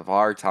songwriters of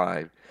our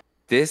time.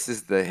 This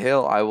is the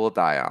hill I will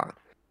die on.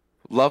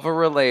 Lover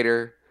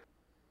Relator,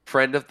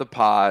 friend of the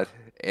pod,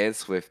 and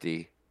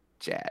Swiftie,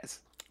 Jazz.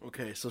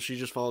 Okay, so she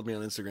just followed me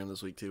on Instagram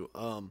this week too.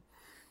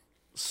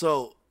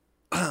 So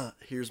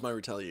here's my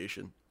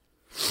retaliation.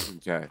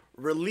 Okay.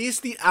 Release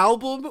the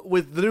album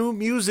with new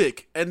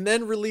music and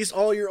then release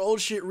all your old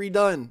shit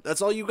redone.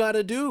 That's all you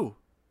gotta do.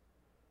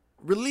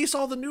 Release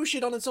all the new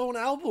shit on its own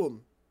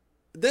album.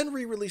 Then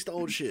re-release the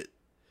old shit.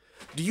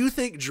 Do you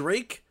think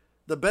Drake,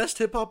 the best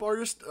hip-hop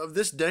artist of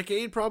this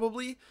decade,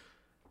 probably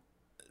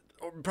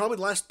the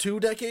last 2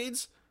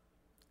 decades?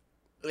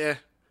 Yeah.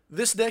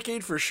 This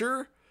decade for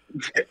sure.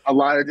 A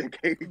lot of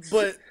decades.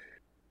 But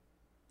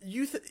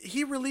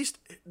he released,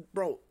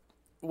 bro,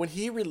 when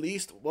he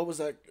released, what was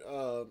that?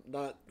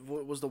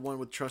 What was the one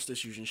with trust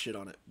issues and shit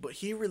on it? But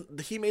he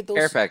made those.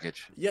 Care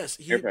Package. Yes,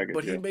 he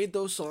made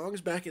those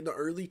songs back in the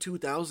early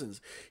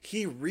 2000s.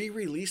 He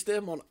re-released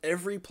them on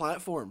every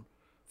platform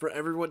for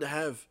everyone to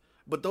have.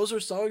 But those are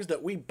songs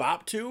that we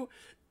bop to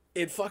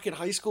in fucking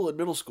high school and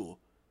middle school.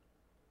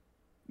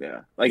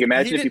 Yeah, like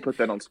imagine if you put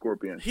that on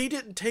Scorpion. He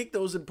didn't take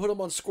those and put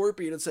them on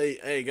Scorpion and say,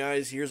 "Hey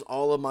guys, here's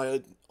all of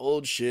my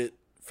old shit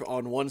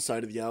on one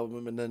side of the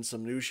album and then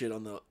some new shit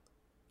on the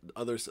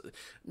other side."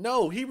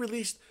 No, he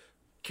released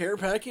Care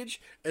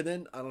Package, and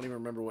then I don't even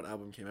remember what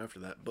album came after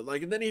that. But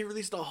and then he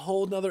released a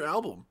whole nother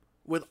album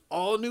with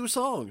all new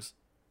songs.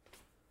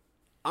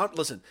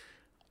 Listen,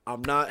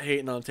 I'm not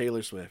hating on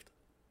Taylor Swift.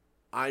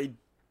 I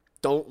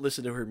don't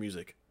listen to her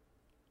music.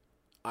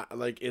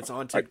 It's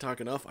on TikTok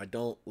enough. I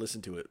don't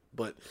listen to it,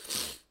 but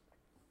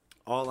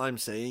all I'm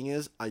saying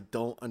is I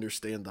don't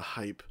understand the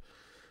hype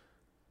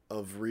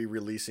of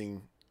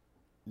re-releasing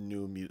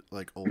new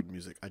old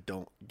music. I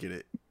don't get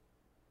it.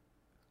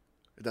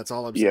 That's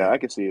all I'm saying. Yeah, I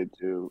can see it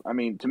too. I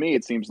mean, to me,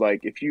 it seems like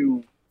if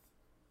you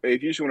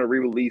just want to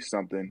re-release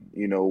something,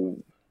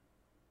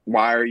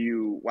 why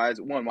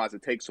does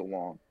it take so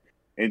long?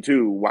 And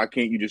 2, why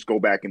can't you just go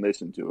back and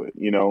listen to it?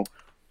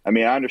 I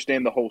mean, I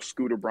understand the whole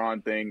Scooter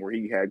Braun thing where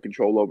he had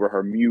control over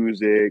her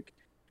music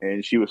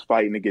and she was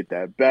fighting to get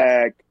that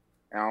back.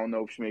 I don't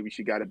know if maybe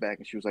she got it back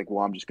and she was like,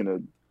 well, I'm just going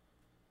to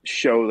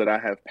show that I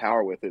have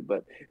power with it,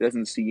 but it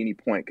doesn't see any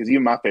point because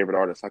even my favorite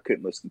artists, I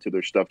couldn't listen to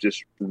their stuff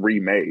just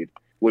remade.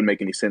 Wouldn't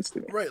make any sense to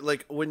me. Right,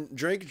 like when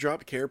Drake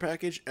dropped Care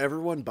Package,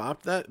 everyone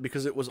bopped that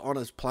because it was on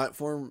a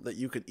platform that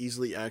you could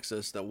easily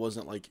access that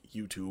wasn't like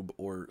YouTube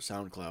or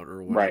SoundCloud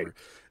or whatever. Right.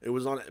 It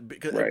was on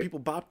because people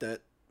bopped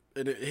that,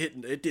 and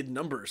it did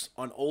numbers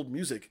on old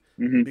music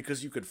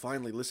because you could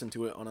finally listen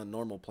to it on a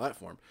normal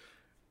platform.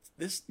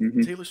 This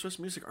Taylor Swift's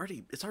music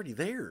it's already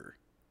there.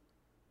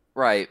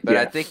 Right, but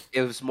I think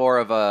it was more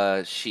of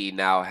a she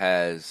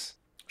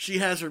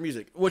has her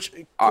music, which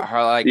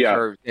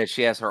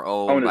she has her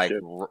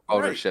own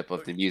ownership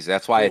of the music.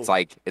 That's why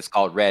it's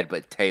called Red,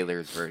 but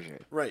Taylor's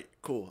version. Right,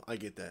 cool. I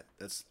get that.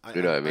 That's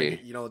you know what I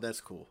mean. That's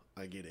cool.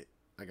 I get it.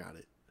 I got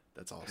it.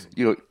 That's awesome.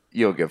 You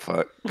don't give a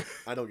fuck.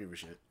 I don't give a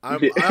shit.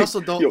 I also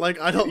don't like.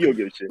 I don't. You don't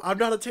give a shit. I'm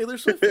not a Taylor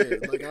Swift fan.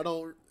 Like I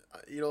don't.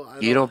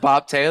 You don't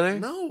bop Taylor?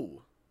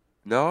 No.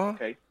 No.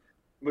 Okay.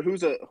 But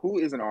who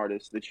is an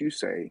artist that you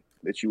say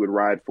that you would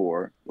ride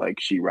for like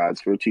she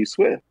rides for T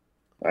Swift?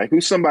 Like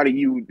who's somebody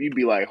you'd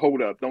be like,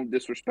 hold up, don't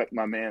disrespect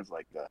my man's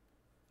like that.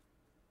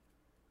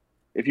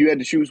 If you had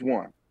to choose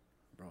one,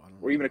 bro,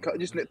 or even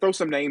just throw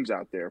some names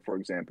out there, for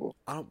example.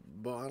 I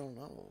don't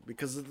know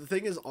because the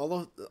thing is,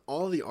 all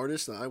of the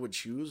artists that I would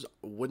choose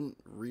wouldn't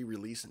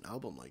re-release an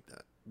album like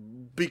that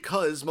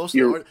because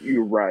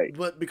you're right.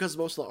 But because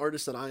most of the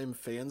artists that I am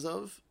fans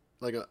of,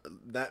 like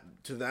that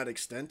to that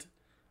extent,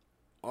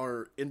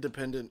 are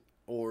independent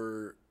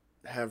or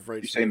have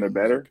rights. You saying they're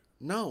better?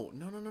 No.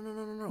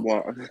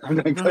 Well,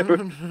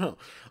 no.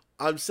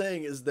 I'm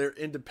saying is they're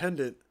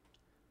independent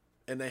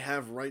and they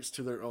have rights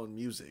to their own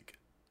music.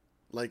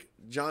 Like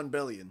John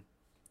Bellion,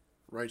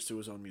 rights to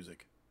his own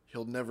music.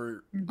 He'll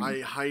never. I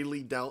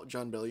highly doubt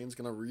John Bellion's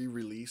gonna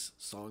re-release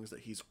songs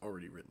that he's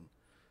already written.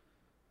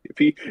 If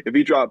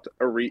he dropped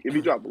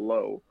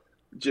Low,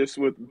 just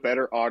with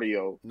better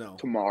audio,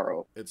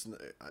 tomorrow.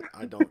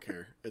 I don't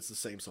care. It's the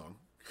same song.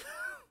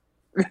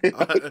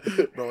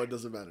 Bro, it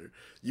doesn't matter.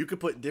 You could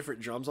put different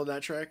drums on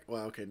that track.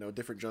 Well, okay, no,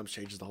 different drums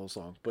changes the whole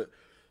song, but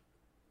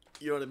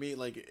you know what I mean?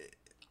 Like,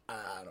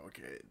 I don't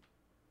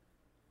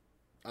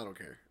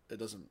care. It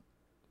doesn't.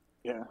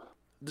 Yeah.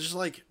 Just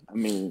like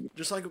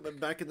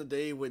back in the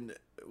day when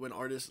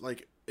artists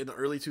like in the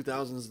early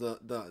 2000s,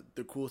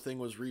 the cool thing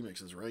was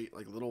remixes, right?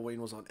 Like Lil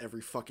Wayne was on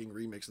every fucking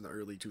remix in the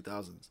early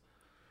 2000s.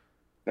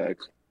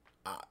 Thanks.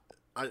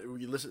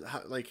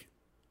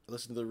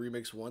 Listen to the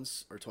remix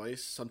once or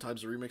twice.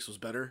 Sometimes the remix was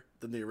better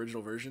than the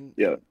original version.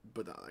 Yeah.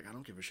 But I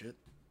don't give a shit.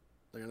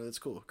 Like, that's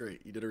cool.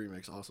 Great. You did a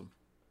remix. Awesome.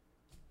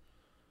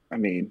 I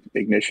mean,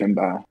 Ignition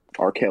by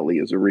R. Kelly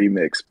is a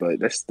remix, but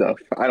that stuff,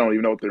 I don't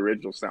even know what the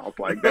original sounds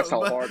like. That's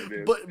how hard it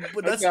is.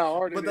 But that's how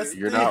hard it is.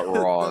 You're not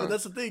wrong. No,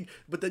 that's the thing.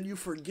 But then you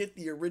forget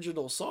the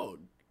original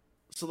song.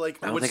 So like,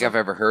 I don't think I've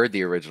ever heard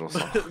the original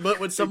song. But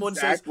when someone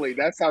says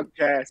that's how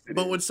cast it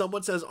But is. when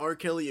someone says R.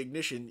 Kelly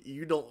Ignition,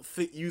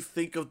 you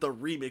think of the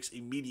remix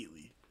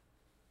immediately.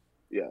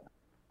 Yeah.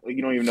 Like,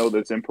 you don't even know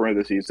that's in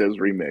parentheses. It says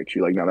remix.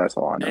 You're like, no, that's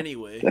all I know.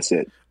 Anyway. That's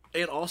it.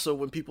 And also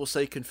when people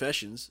say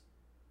Confessions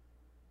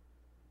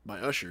by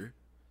Usher.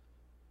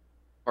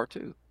 Part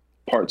 2.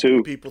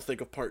 People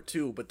think of part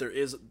 2, but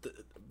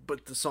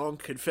but the song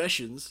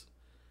Confessions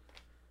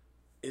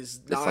is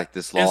not. It's like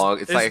this long.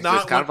 It's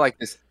kind of like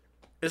this.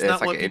 It's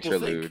not like what an people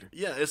interlude. think.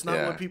 Yeah, it's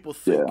not what people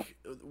think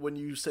when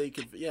you say.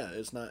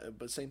 It's not.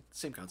 But same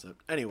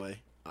concept.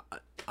 Anyway,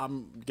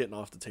 I'm getting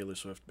off the Taylor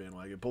Swift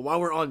bandwagon. But while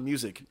we're on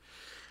music,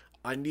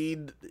 I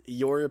need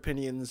your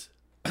opinions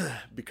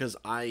because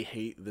I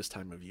hate this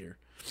time of year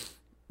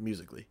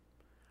musically.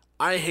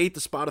 I hate the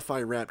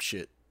Spotify rap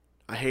shit.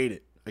 I hate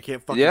it. I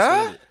can't fucking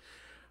stand it.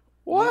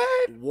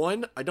 What?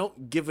 One, I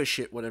don't give a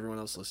shit what everyone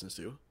else listens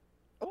to.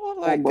 Oh,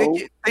 like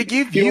they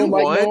give you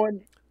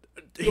one.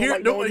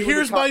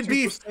 Here's my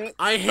beef.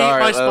 I hate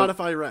my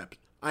Spotify rap.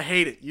 I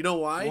hate it. You know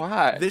why?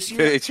 Why? This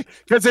year,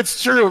 because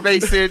it's true,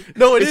 Mason.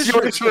 No, it is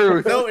true.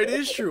 Truth. No, it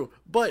is true.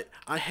 But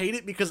I hate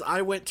it because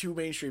I went too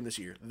mainstream this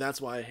year.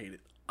 That's why I hate it.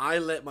 I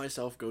let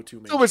myself go too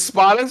mainstream. So it's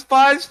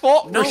Spotify's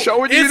fault for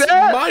showing you that?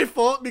 It's my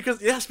fault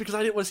because I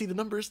didn't want to see the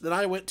numbers. That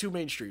I went too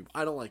mainstream.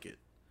 I don't like it.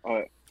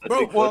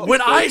 Bro,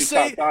 when I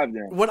say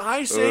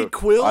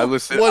Quill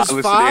was 5,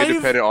 to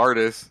independent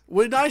artists.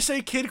 When I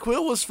say Kid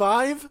Quill was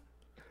 5,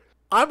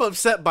 I'm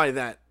upset by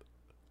that.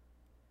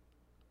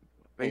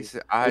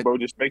 Bro,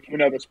 just make you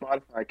another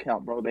Spotify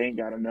account, bro. They ain't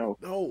gotta know.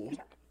 No.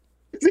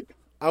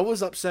 I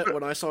was upset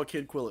when I saw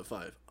Kid Quill at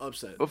 5.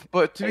 Upset.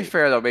 But to be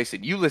fair though,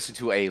 Mason, you listen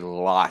to a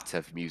lot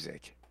of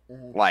music.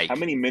 Like, how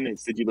many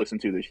minutes did you listen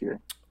to this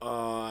year?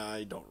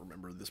 I don't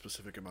remember the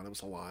specific amount. It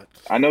was a lot.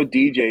 I know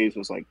DJs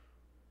was like,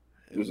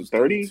 was it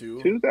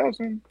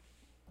 32,000?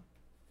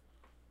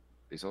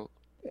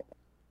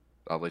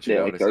 I'll let you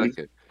know in a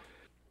second.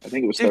 I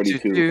think it was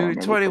 32.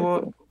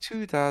 2021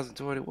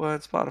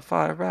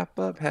 Spotify wrap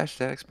up.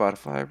 Hashtag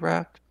Spotify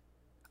wrap.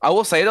 I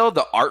will say though,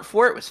 the art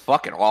for it was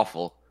fucking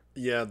awful.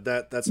 Yeah,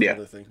 that's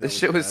another thing. This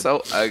shit was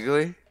so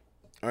ugly.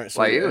 All right,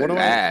 so like it was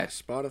bad.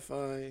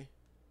 Spotify.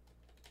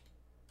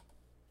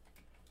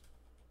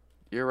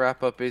 Your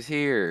wrap up is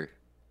here.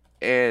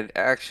 and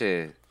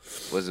Action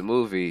was a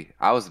movie.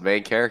 I was the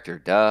main character.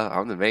 Duh,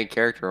 I'm the main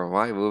character of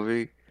my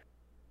movie.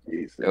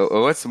 Jesus.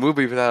 What's a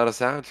movie without a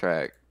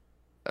soundtrack?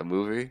 A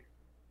movie?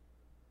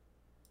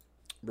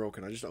 Bro,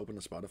 can I just open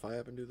the Spotify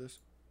app and do this?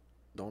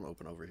 Don't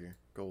open over here.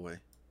 Go away.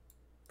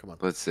 Come on.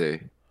 Let's see.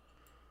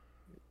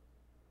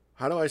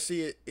 How do I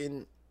see it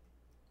in...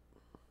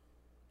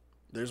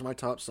 There's my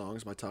top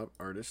songs, my top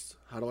artists.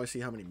 How do I see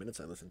how many minutes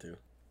I listen to?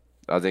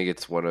 I think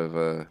it's one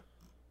of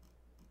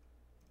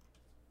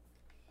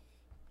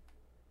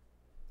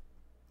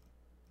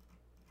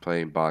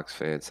playing box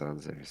fan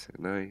sounds every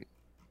single night.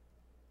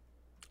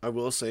 I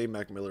will say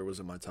Mac Miller was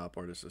in my top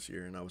artist this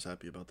year, and I was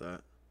happy about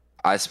that.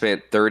 I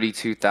spent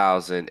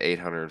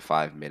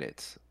 32,805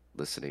 minutes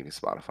listening to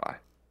Spotify.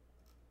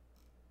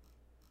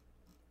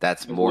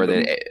 That's more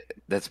than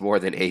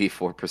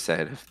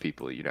 84% of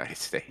people in the United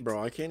States.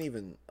 Bro, I don't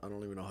even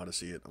know how to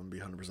see it. I'm gonna be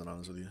 100%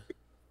 honest with you.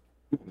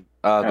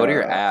 Go to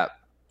your app.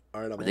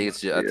 All right, I think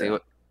it's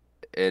and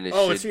it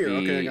Oh, should it's here. be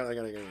Okay, I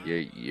got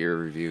it. your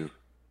review.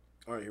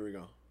 All right, here we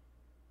go.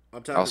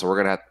 I'm tapping. Also,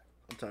 I'm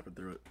tapping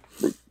through it.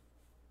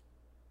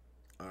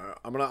 All right,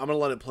 I'm gonna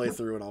let it play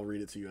through, and I'll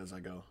read it to you as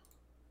I go.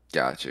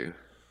 Got you.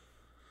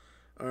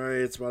 All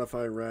right,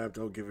 Spotify Wrapped.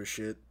 Don't give a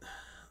shit.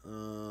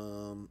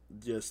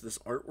 Yes, this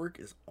artwork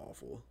is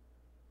awful.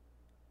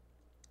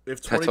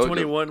 If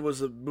 2021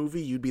 was a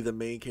movie, you'd be the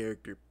main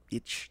character,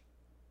 bitch.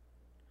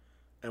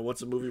 And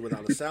what's a movie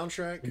without a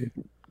soundtrack?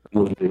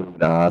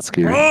 Nah, it's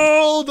scary.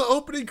 Oh, the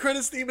opening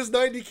credits theme is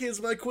 90 Kids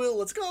by Quill.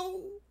 Let's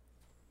go.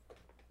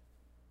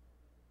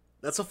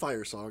 That's a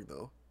fire song,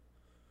 though.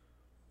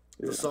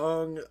 The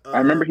song... I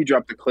remember he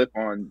dropped a clip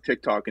on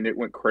TikTok, and it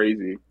went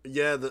crazy.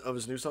 Yeah, of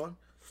his new song?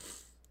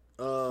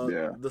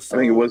 Yeah, the song,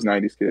 I think it was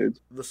 90s Kids.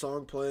 The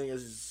song playing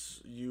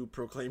as you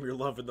proclaim your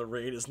love in the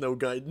rain is No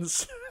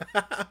Guidance.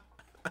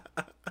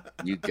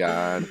 You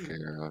got it,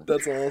 girl.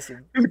 That's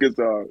awesome. It's a good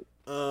song.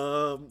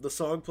 The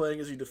song playing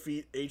as you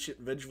defeat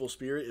Ancient Vengeful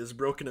Spirit is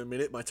Broken a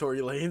Minute by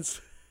Tory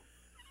Lanez.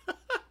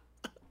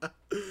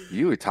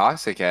 You a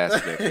toxic ass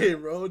nigga. Hey,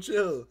 bro,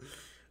 chill.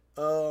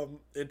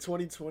 In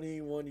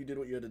 2021, you did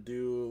what you had to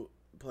do,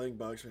 playing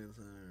box fans.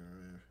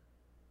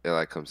 It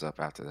like comes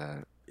up after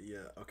that.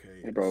 Yeah,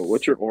 okay. Hey, bro,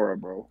 what's your aura,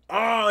 bro?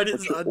 Oh, it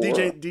is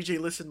DJ. DJ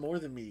listened more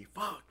than me.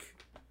 Fuck.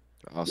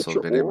 I've also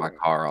been in my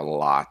car a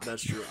lot.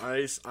 That's true.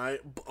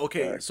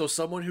 Okay, so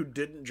someone who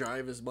didn't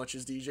drive as much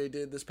as DJ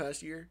did this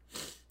past year,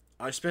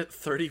 I spent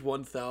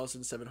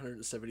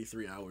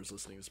 31,773 hours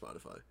listening to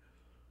Spotify.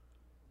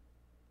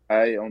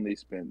 I only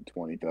spent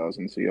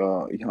 20,000. So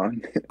y'all need to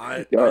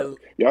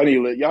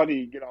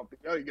get off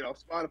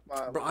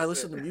Spotify. Bro, I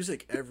listen to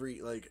music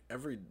every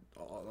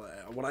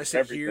when I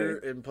sit here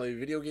and play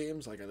video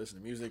games. Like I listen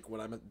to music when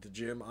I'm at the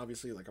gym.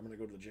 Obviously, like I'm gonna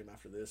go to the gym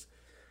after this.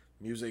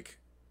 Music,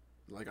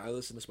 like I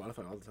listen to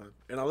Spotify all the time,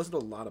 and I listen to a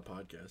lot of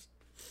podcasts.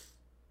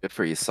 Good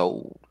for your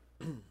soul.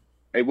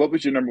 Hey, what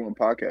was your number one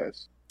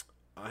podcast?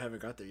 I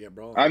haven't got there yet,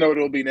 bro. I know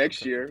it'll be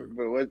next year,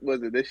 but what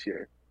was it this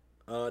year?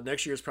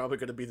 Next year is probably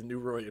going to be the new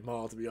Roy and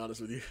Maul, to be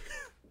honest with you.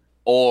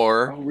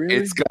 Or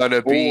it's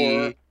gonna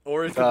be,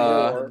 or it could be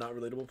a Not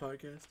Relatable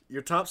Podcast.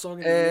 Your top song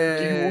of the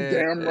year, you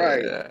damn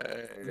right.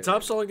 The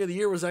top song of the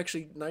year was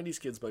actually "90s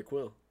Kids" by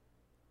Quill.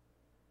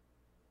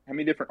 How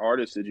many different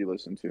artists did you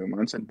listen to?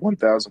 Mine said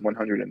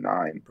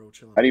 1,109. Bro,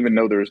 chill out. I didn't even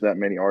know there was that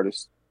many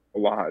artists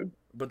alive.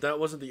 But that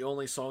wasn't the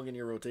only song in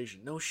your rotation.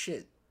 No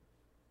shit.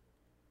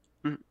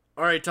 All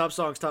right, top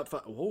songs, top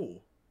 5.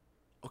 Whoa.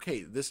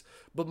 Okay,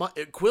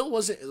 Quill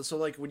wasn't, so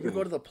like when you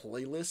go to the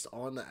playlist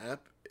on the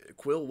app,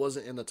 Quill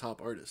wasn't in the top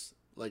artists,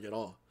 like at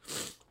all.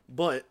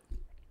 But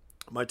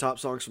my top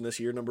songs from this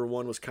year, number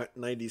 1 was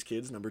 90s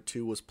Kids, number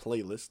 2 was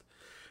Playlist,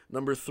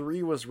 number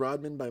 3 was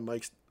Rodman by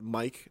Mike,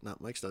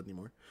 not Mike Stud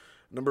anymore.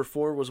 Number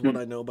 4 was What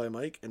I Know by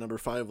Mike, and number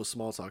 5 was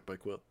Small Talk by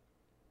Quill.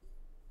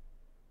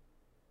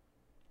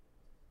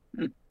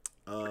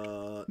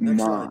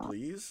 Next slide,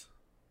 please.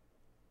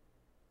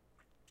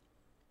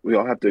 We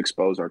all have to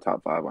expose our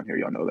top 5 on here.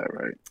 Y'all know that,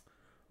 right?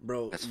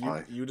 Bro,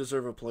 you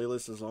deserve a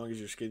playlist as long as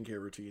your skincare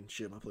routine.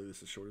 Shit, my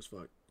playlist is short as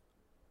fuck.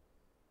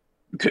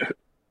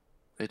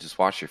 They just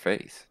wash your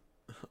face.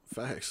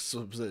 Facts.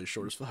 So I'm saying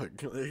short as fuck.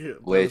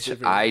 Which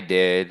I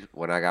did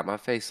when I got my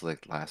face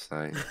licked last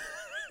night.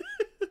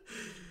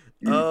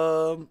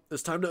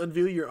 It's time to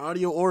unveil your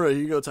audio aura.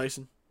 Here you go,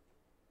 Tyson.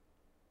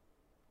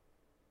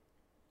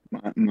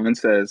 Mine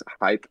says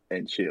hype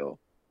and chill.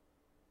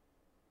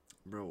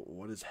 Bro,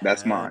 what is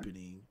That's happening?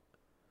 mine.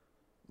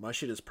 My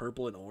shit is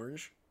purple and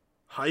orange.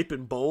 Hype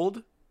and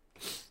bold.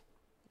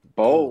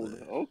 Bold.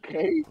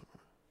 Okay.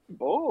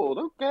 Bold.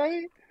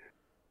 Okay.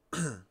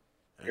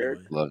 Anyway.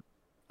 Look,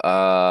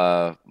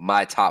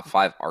 my top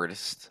 5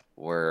 artists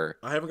were.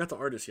 I haven't got the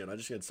artist yet. I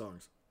just had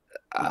songs.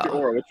 What's your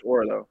aura? What's your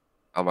aura, though?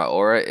 My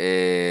aura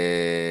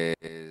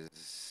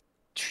is.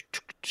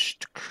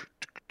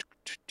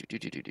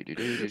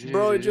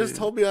 Bro, it just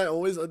told me I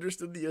always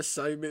understood the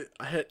assignment.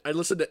 I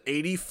listened to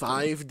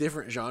 85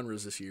 different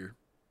genres this year.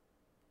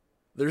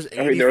 There's 80,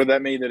 I mean, there are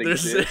that many that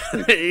there's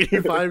exist.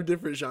 85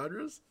 different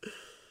genres.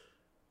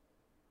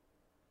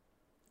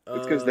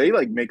 It's because they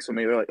like make so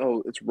many. They're like,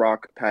 oh, it's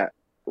rock rap.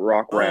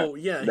 Oh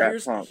yeah, rap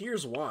punk.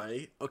 here's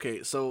why.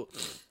 Okay, so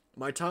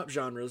my top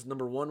genres: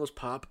 number 1 was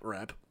pop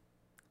rap.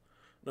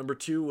 Number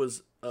 2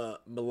 was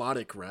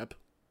melodic rap.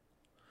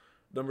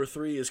 Number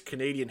 3 is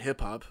Canadian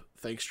hip hop.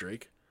 Thanks,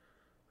 Drake.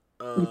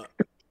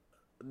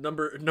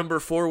 Number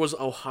 4 was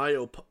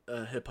Ohio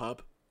hip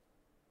hop.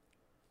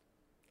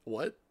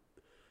 What?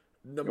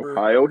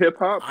 Ohio hip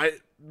hop? I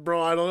don't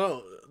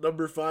know.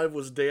 Number 5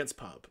 was dance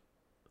pop.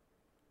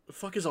 The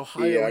fuck is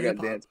Ohio Yeah, I hip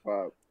got hop? dance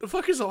pop. The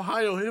fuck is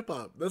Ohio hip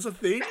hop? That's a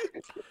thing?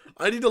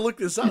 I need to look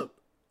this up.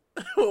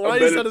 Why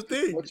is that a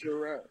thing? What's your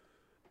rap?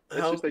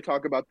 It's just they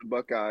talk about the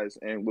Buckeyes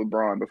and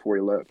LeBron before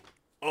he left.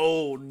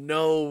 Oh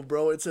no,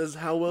 bro! It says,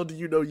 "How well do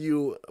you know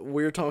you?"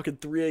 We're talking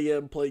 3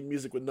 a.m. playing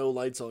music with no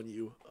lights on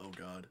you. Oh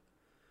god.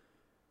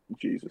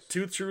 Jesus.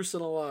 2 truths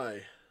and a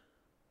lie.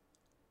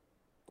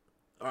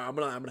 All right, I'm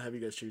gonna have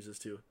you guys choose this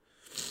too.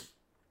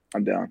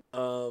 I'm down.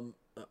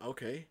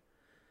 Okay.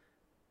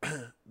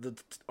 The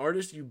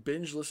artist you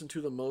binge listened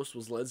to the most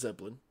was Led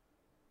Zeppelin.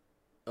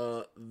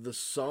 The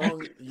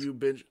song you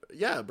binge,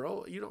 yeah,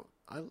 bro. You don't.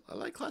 I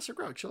like classic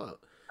rock. Chill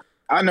out.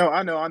 I know.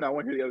 I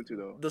want to hear the other two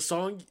though. The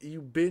song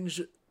you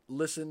binge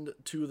listened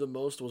to the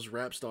most was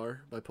Rap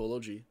Star by Polo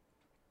G.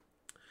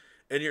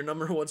 And your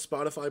number 1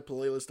 Spotify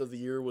playlist of the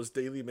year was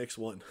Daily Mix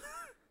 1.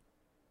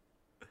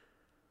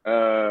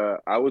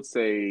 I would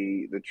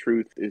say the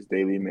truth is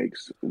Daily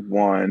Mix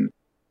 1.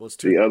 Well, it's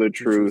the other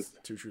two truth.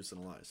 Two truths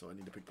and a lie, so I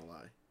need to pick the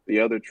lie. The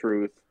other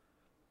truth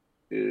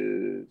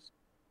is.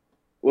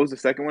 What was the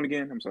second one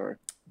again? I'm sorry.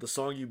 The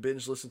song you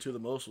binge listened to the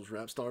most was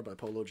Rap Star by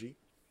Polo G.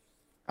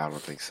 I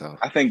don't think so.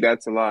 I think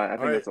that's a lie. All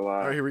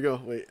right, here we go.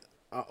 Wait.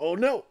 Oh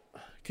no!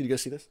 Can you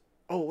guys see this?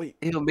 Oh wait.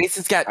 Ew,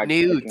 Mason's got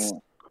nudes.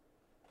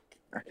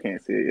 I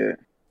can't see it yet.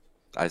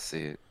 I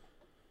see it.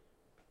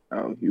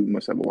 Oh, you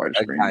must have a wider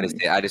screen.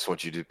 I just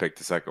want you to pick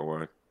the second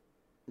one.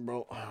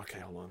 Bro,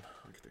 okay, hold on.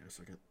 I can take a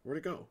second. Where'd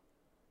it go?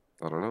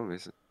 I don't know,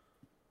 Mason.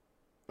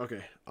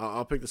 Okay,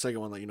 I'll pick the second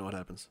one. Let you know what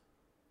happens.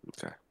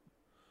 Okay.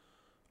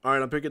 All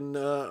right, I'm picking.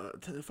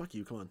 Fuck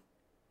you. Come on.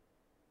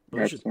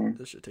 Bro,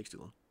 this shit takes too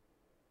long.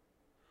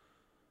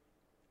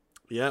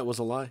 Yeah, it was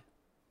a lie.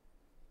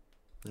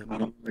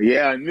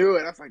 Yeah, I knew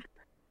it. I was like,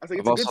 it's a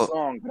good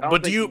song.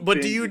 But do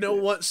you know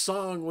what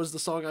song was the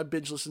song I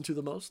binge listened to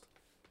the most?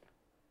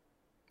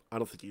 I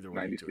don't think either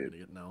one of you two are gonna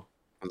get no.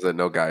 Was it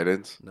No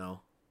Guidance?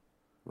 No.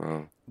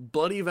 Oh.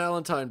 Bloody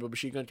Valentine by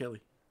Machine Gun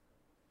Kelly.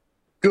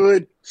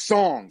 Good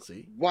song.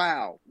 See?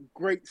 Wow,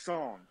 great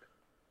song.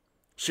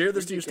 Share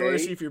this to your story.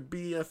 See if your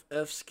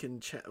BFFs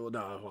can chat. Well,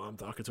 no, I'm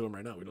talking to him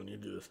right now. We don't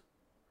need to do this.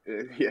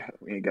 Yeah,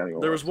 we ain't got any.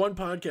 There was one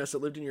podcast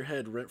that lived in your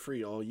head rent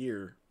free all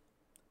year.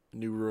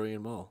 New Roy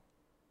and Mall.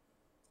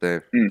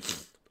 Same.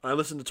 I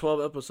listened to 12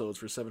 episodes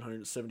for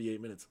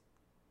 778 minutes.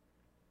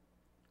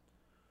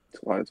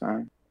 It's a lot of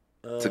time.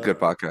 It's a good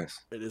podcast.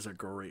 It is a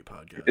great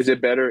podcast. Is it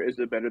better? Is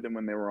it better than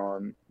when they were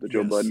on the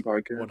Joe Budden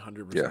podcast?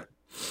 100%. Yeah.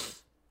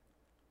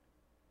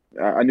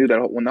 I knew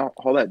that when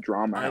all that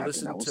drama happened, I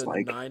listened I was to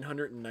like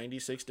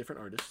 996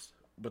 different artists,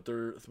 but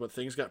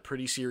things got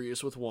pretty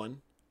serious with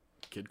one,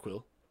 Kid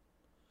Quill.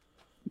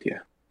 Yeah.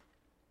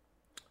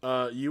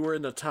 You were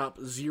in the top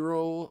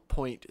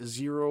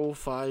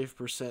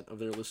 0.05% of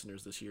their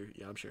listeners this year.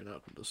 Yeah, I'm sharing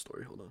that with this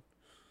story. Hold on.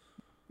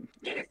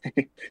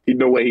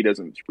 No way he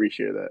doesn't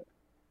appreciate that.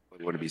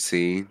 You want to be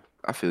seen?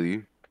 I feel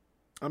you.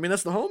 I mean,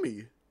 that's the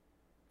homie.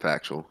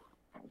 Factual.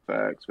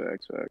 Facts.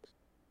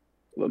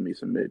 Love me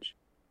some Mitch.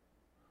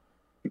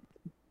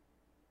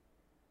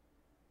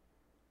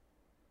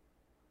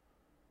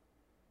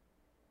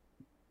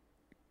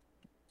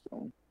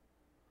 So,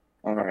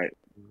 all right.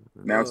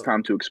 Now it's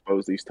time to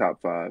expose these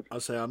top 5. I'll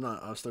say I'm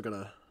still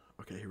gonna.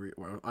 Okay,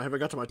 I haven't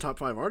got to my top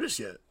 5 artists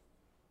yet.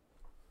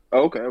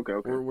 Oh, okay.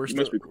 We're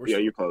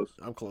you're close.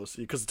 I'm close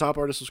because the top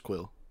artist was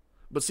Quill.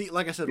 But see,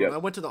 like I said, when I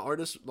went to the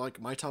artist,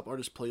 like my top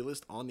artist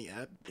playlist on the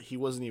app, he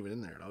wasn't even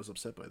in there, and I was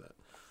upset by that.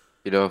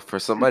 You know, for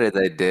somebody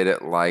that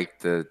didn't like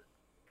the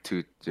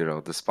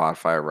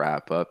Spotify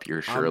wrap up,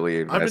 you're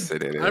surely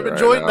invested in it. I'm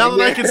enjoying now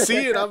that I can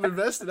see it. I'm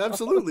invested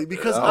absolutely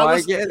because I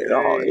get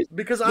it.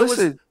 Because I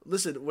was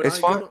listen when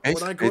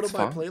I go to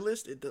my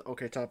playlist.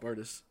 Okay, top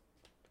artists.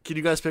 Can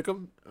you guys pick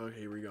them? Okay,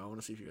 here we go. I want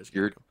to see if you guys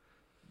can pick them.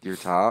 Your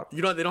top.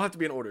 You know they don't have to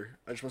be in order.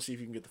 I just want to see if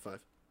you can get the 5.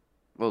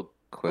 Well,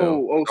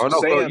 Quill.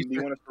 Sam, do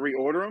you want us to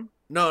reorder them?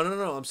 No.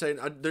 I'm saying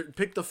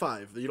pick the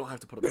 5. You don't have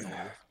to put them in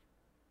order.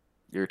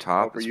 Your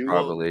top is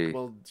probably.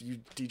 Well,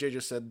 DJ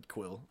just said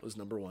Quill was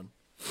number 1.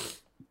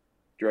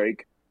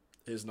 Drake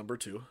is number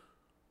 2.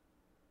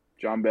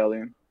 John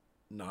Bellion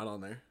not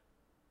on there.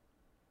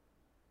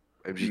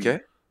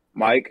 MGK.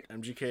 Mike.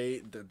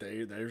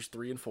 MGK. There's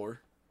 3 and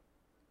 4.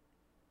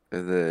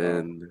 And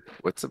then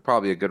what's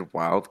probably a good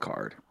wild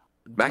card?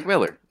 Mac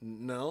Miller.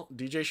 No,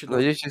 DJ should. No,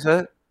 you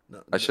said.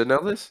 No, I should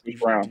know this.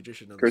 DJ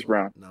should know Chris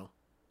Brown. No.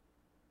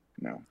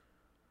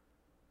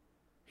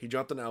 He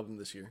dropped an album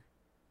this year.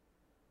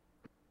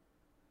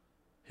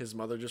 His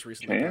mother just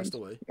recently passed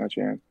away. Not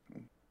Chance.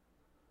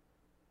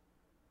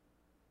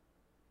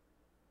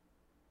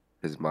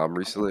 His mom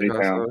recently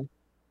passed away.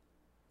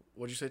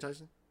 What'd you say,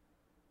 Tyson?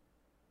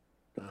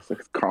 It's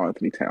like Carl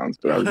Anthony Towns,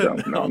 but I was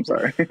dumb. No, I'm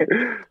sorry.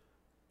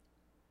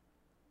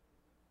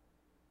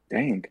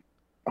 Dang.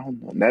 I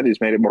don't know. That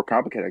just made it more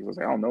complicated. I was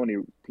like, I don't know any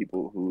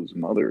people whose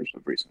mothers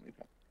have recently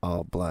passed.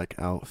 All black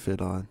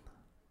outfit on.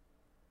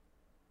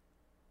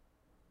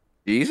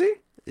 Easy?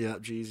 Yeah,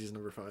 Jeezy's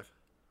number 5.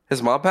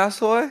 His mom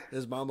passed away?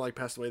 His mom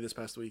passed away this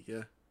past week.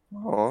 Yeah.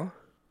 Oh,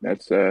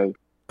 That's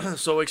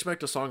So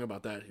expect a song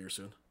about that here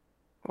soon.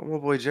 oh, my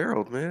boy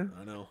Gerald, man.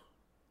 I know.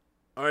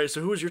 All right,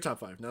 so who was your top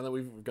 5? Now that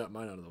we've got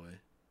mine out of the way,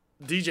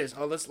 DJs.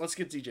 Oh, let's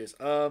get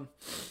DJs.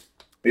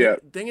 yeah.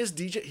 Thing is,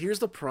 DJ. Here's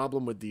the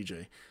problem with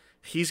DJ.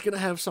 He's gonna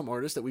have some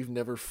artists that we've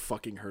never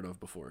fucking heard of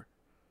before.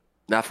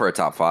 Not for a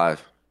top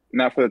 5.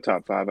 Not for the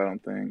top 5, I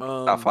don't think.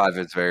 Top 5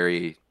 is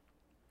very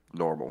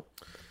normal.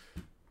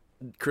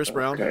 Chris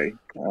Brown. Okay.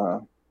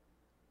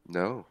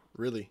 No.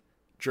 Really?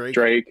 Drake.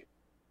 Drake.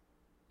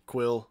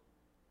 Quill.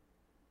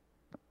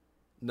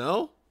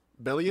 No.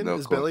 Bellion? No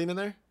Is Quill. Bellion in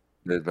there?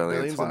 There's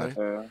Bellion's Bellion's in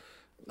 5.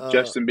 there.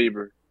 Justin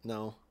Bieber.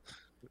 No.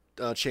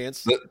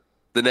 Chance.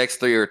 The next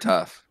 3 are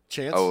tough.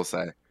 Chance. I will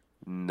say.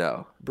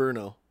 No.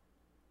 Bruno.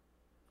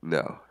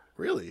 No.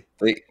 Really?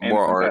 Think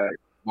more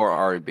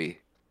R&B.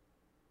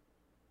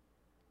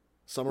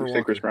 Summer You say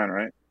Walker. Chris Brown,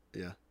 right?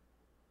 Yeah.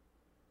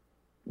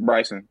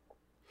 Bryson.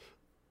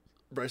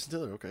 Bryson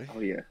Tiller. Okay. Oh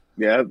yeah.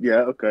 Yeah.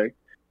 Okay.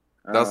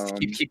 No,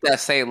 keep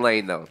that same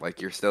lane though.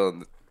 Like you're still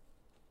in.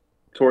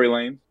 Tory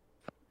Lane.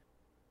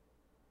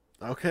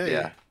 Okay.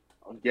 Yeah.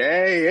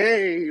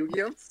 Hey, you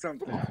get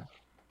something.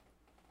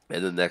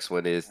 And the next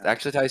one is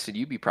actually Tyson.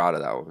 You'd be proud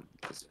of that one.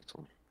 This next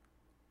one.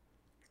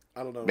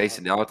 I don't know.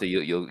 Mason, I don't think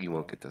you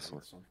won't get this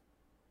one. Dang,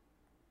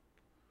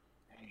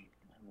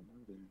 I don't know,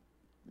 then.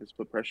 Just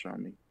put pressure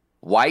on me.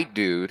 White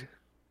dude,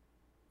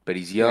 but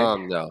he's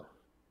young though.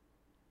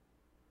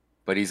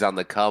 But he's on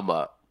the come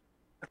up.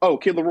 Oh,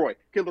 Kid Leroy.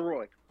 Kid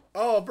Leroy.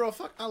 Oh, bro,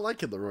 fuck! I like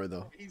Kid Leroy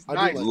though. He's I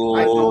nice. do I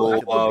like.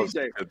 told Loves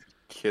DJ.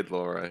 Kid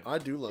Leroy. I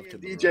do love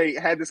Kid Leroy. DJ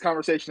had this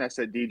conversation. I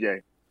said,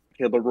 DJ,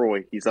 Kid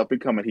Leroy, he's up and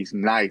coming. He's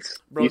nice.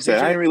 Bro, he said,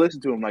 DJ I didn't really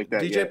listen to him like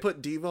that DJ yet.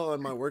 put Diva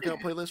on my workout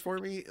playlist for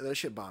me. That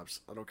shit bops.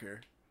 I don't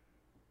care.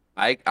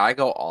 I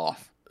go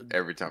off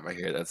every time I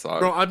hear that song.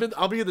 Bro,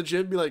 I'll be in the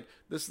gym, be like,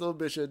 this little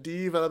bitch a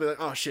diva. And I'll be like,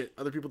 oh shit,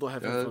 other people don't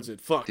have headphones in.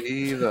 Fuck.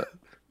 Diva.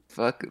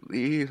 Fucking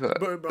Diva.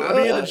 Bro, I'll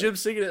be in the gym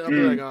singing it. I'll be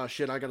like, oh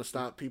shit, I gotta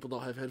stop. People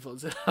don't have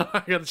headphones in.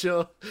 I gotta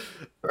chill.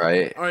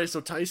 Right. All right,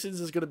 so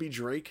Tyson's is gonna be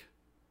Drake.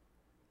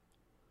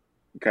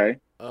 Okay.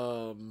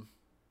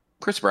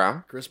 Chris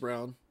Brown. Chris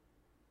Brown.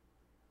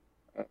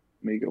 Let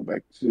me go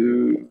back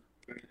to.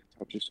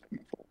 I'll just have my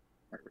phone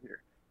right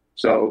here.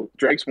 So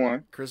Drake's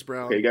one. Chris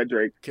Brown. Okay, you got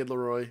Drake. Kid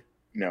Leroy.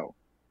 No.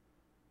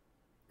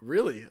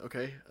 Really?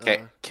 Okay.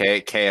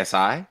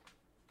 KSI.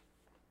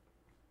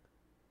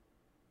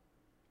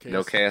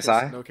 No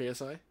KSI? No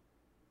KSI?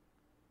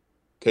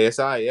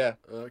 KSI, yeah.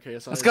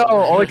 KSI. Let's go.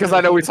 Only because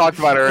I know we talked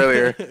about it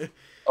earlier,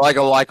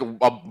 like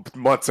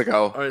months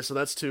ago. All right, so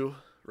that's 2,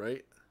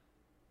 right?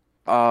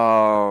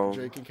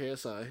 Drake and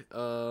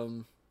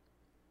KSI.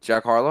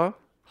 Jack Harlow.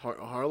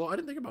 Harlow. I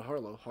didn't think about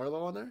Harlow.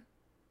 Harlow on there?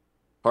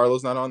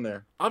 Harlow's not on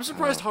there. I'm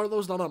surprised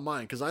Harlow's not on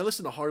mine because I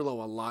listened to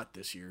Harlow a lot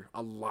this year.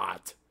 A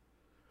lot.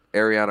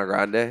 Ariana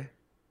Grande.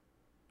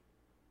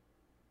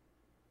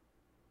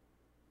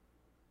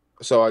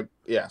 So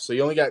so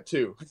you only got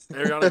 2.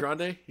 Ariana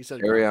Grande? He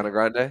said Ariana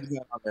Grande. He's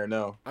not on there,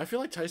 no. I feel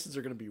like Tyson's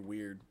are gonna be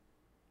weird.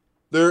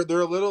 They're a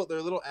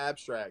little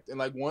abstract, and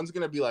like one's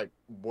gonna be like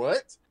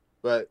what,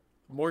 but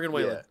Morgan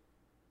Wallen.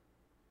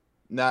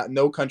 Yeah.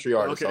 No country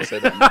artist. Okay. I'll say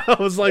that. I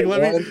was like,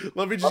 let me just.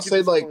 I'll get say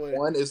this like away.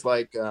 one is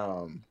like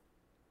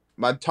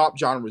my top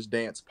genre is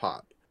dance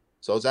pop,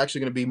 so it's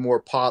actually gonna be more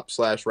pop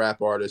 /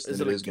 rap artist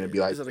than it is gonna be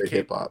like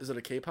hip hop. Is it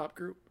a K-pop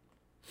group?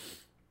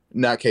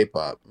 Not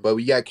K-pop, but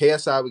we got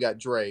KSI, we got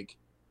Drake.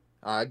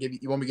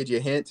 You want me to give you a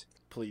hint?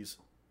 Please,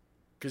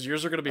 because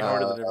yours are gonna be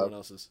harder than everyone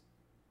else's.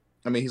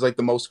 I mean, he's like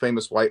the most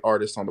famous white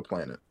artist on the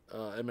planet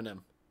Eminem.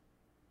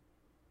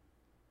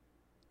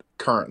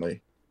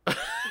 currently.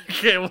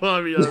 Okay, well,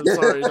 I mean, I'm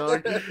sorry,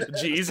 dog.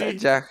 Jeezy?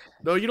 Jack.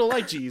 No, you don't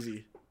like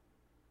Jeezy.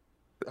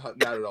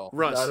 Not at all.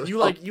 Russ, Not at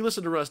you all.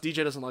 listen to Russ.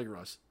 DJ doesn't like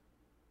Russ.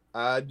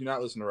 I do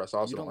not listen to Russ. I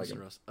also You don't don't like listen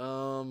him. to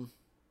Russ.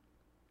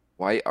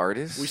 White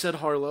artist. We said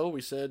Harlow.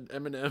 We said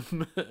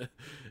Eminem.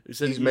 We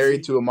said He's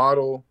married to a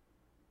model.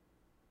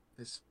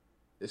 His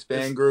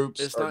fan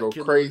groups It's are not go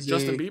Kid- crazy.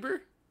 Justin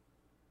Bieber.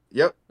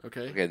 Yep.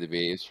 Okay. Okay, to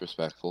be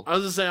respectful. I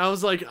was just saying. I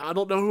was like, I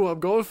don't know who I'm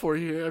going for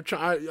here.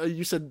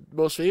 You said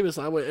most famous.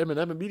 I went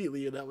Eminem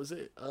immediately, and that was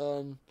it.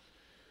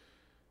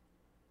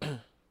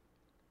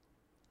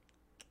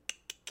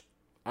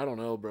 I don't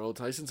know, bro.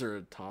 Tyson's are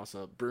a toss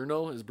up.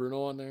 Is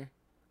Bruno on there?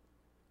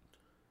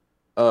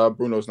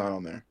 Bruno's not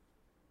on there.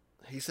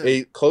 He said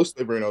Hey, close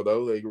to Bruno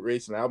though. They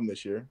released an album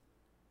this year,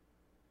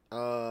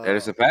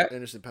 Anderson .Paak?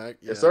 Anderson .Paak.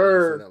 Yeah, Yes,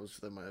 sir. That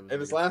might have been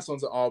and this last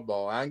one's an odd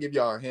ball. I can give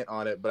y'all a hint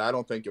on it, but I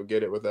don't think you'll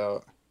get it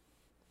without.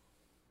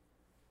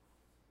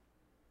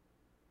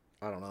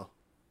 I don't know.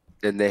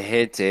 And the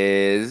hint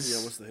is.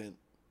 Yeah, what's the hint?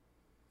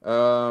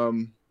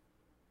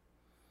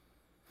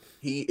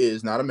 he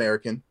is not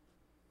American,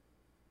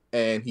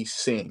 and he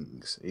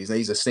sings.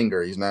 He's a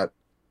singer. He's not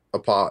a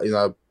pop.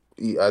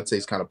 I'd say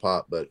he's kind of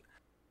pop, but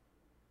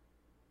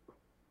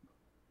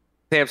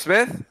Sam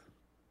Smith?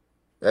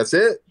 that's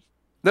it.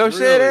 No Really?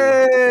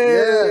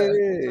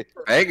 shit.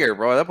 Yeah. Banger,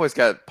 bro. That boy's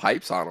got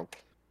pipes on him.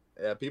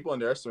 Yeah, people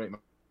underestimate.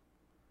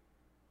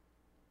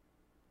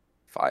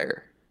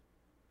 Fire.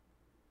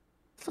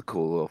 It's a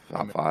cool little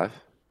top 5.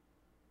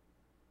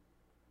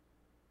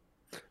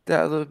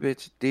 That little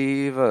bitch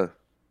diva.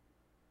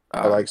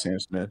 I like Sam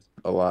Smith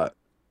a lot.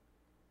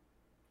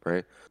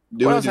 Right.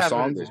 Do What we else do happened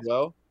songs today? as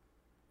well?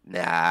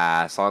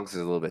 Nah, songs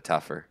is a little bit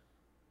tougher.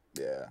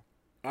 Yeah.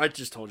 I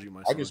just told you my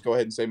I'll song. just go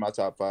ahead and say my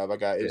top 5. I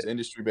got Is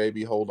Industry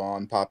Baby, Hold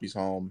On, Poppy's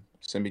Home,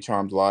 Send Me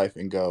Charmed Life,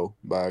 and Go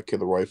by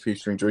Killer Roy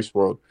featuring Juice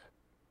WRLD.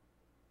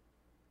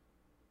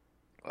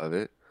 Love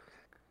it.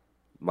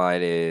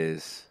 Mine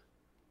is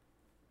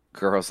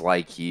Girls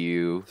Like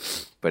You,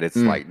 but it's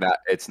like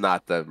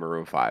not the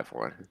Maroon 5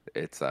 one.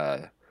 It's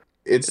the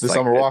like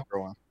Summer Walker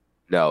one.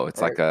 No, it's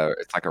Right. like a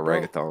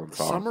Bro, reggaeton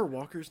song. Summer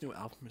Walker's new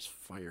album is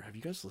fire. Have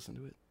you guys listened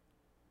to it?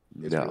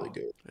 It's really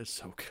good. It's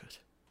so good.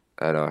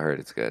 I know, I heard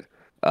it's good.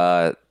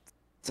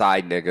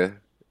 Side Nigga.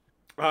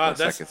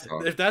 Second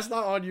song. If that's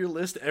not on your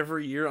list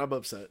every year, I'm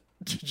upset.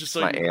 Just so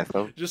My you,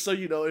 anthem. just so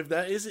you know, if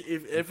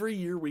every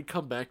year we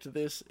come back to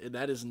this and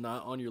that is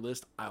not on your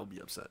list, I'll be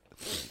upset.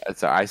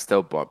 That's I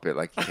still bump it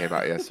like it came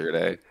out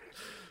yesterday.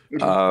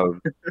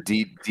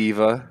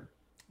 Diva.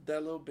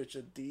 That little bitch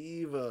a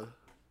diva.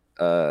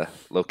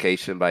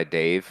 Location by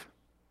Dave.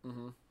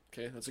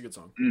 Okay, that's a good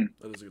song.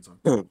 That is a good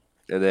song.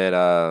 And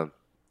then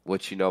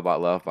What You Know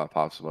About Love by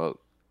Pop Smoke.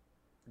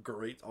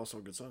 Great, also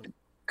a good song.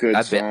 Good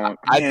song.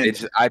 I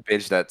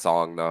binged that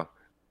song though.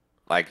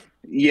 Like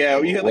Yeah,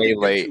 you had like way a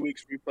late. 2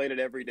 weeks where you played it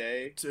every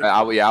day. but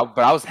I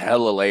was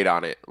hella late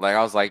on it. Like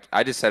I was like,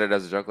 I just said it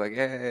as a joke. Like,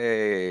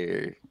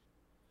 hey,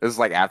 this is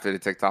like after the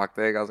TikTok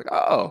thing. I was like,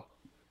 oh,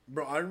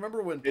 Bro, I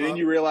remember when. And then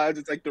you realize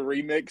it's like the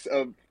remix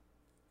of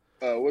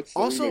what's the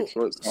Also, remix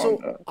for its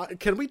song?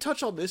 can we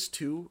touch on this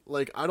too?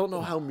 Like, I don't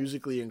know how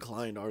musically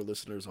inclined our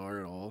listeners are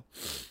at all,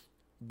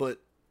 but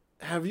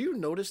have you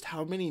noticed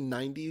how many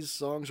 90s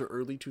songs or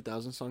early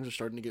 2000s songs are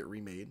starting to get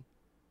remade?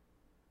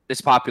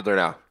 it's popular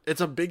now.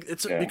 It's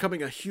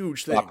becoming a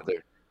huge thing.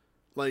 Popular.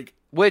 Like, I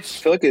Which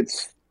feel like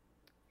it's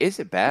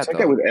isn't bad like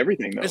though. that with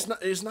everything though.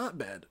 it's not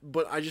bad,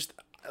 but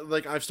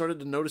I've started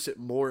to notice it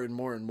more and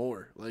more and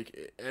more.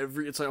 Like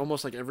it's like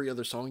almost like every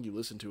other song you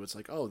listen to, it's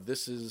like, oh,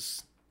 this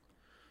is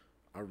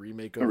a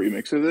remake of A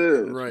remix of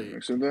this, right?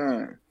 remix of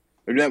that.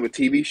 They're doing that with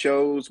TV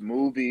shows,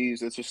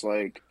 movies. It's just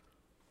like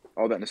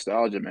all that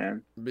nostalgia,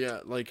 man. Yeah,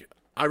 like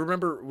I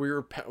remember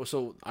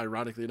so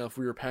ironically enough,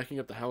 we were packing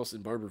up the house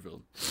in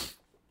Barberville,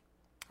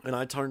 and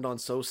I turned on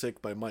 "So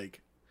Sick" by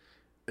Mike.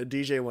 And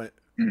DJ went,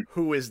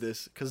 "Who is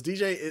this?" Because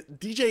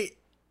DJ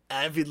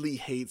avidly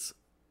hates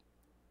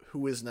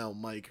who is now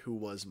Mike, who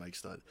was Mike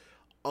Stud,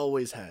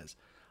 always has.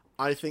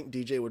 I think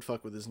DJ would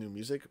fuck with his new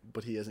music,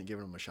 but he hasn't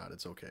given him a shot.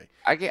 It's okay.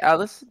 I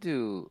listened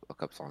to a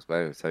couple songs, but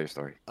anyway, tell your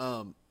story.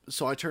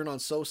 So I turned on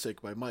 "So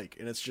Sick" by Mike,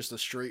 and it's just a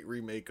straight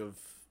remake of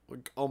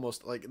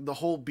almost like the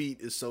whole beat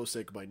is "So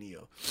Sick" by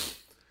Neo.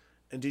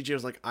 And DJ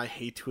was like, "I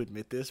hate to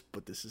admit this,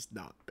 but this is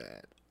not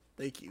bad.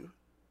 Thank you."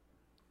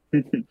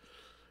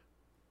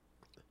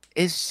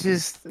 It's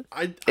just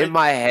in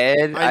my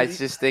head. I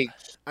just think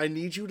I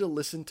need you to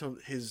listen to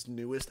his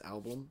newest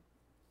album,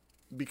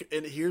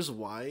 and here's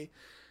why.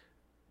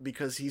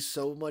 Because he's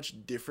so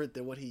much different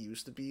than what he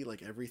used to be.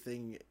 Like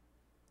everything,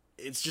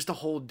 it's just a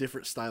whole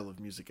different style of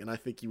music, and I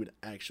think you would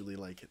actually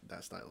like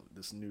that style,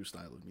 this new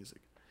style of music.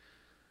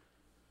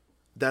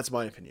 That's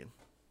my opinion.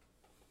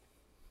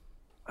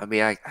 I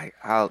mean,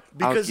 I'll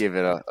give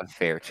it a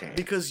fair chance.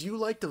 Because you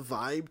like to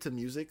vibe to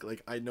music.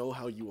 Like, I know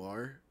how you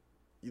are.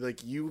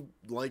 You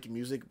like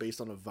music based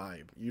on a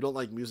vibe. You don't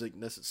like music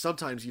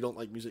sometimes you don't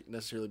like music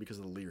necessarily because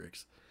of the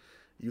lyrics.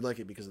 You like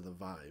it because of the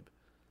vibe.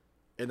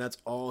 And that's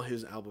all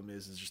his album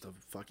is just a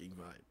fucking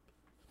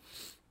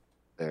vibe.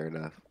 Fair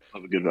enough.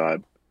 Have a good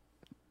vibe.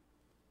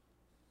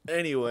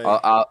 Anyway,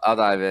 I'll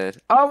dive in.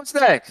 Oh, what's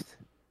next?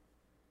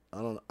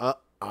 I don't know.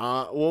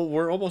 Well,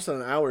 we're almost at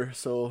an hour,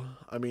 so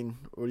I mean,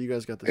 what do you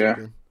guys got this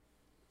weekend?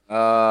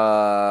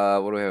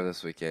 What do we have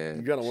this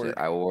weekend? You gotta work.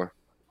 I wore.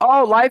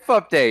 Oh, life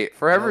update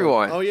for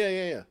everyone. Oh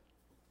yeah.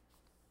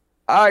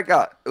 I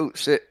got. Oh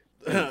shit.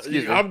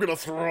 Excuse me. I'm gonna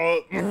throw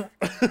up.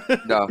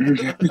 No.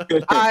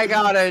 I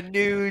got a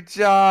new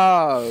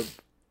job.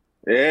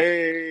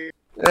 Hey.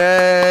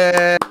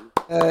 Hey.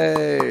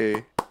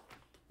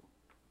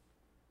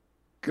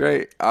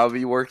 Great. I'll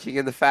be working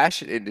in the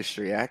fashion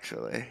industry,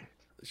 actually.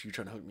 So you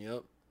trying to hook me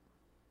up?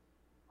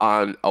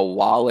 On a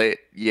wallet,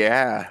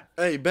 yeah.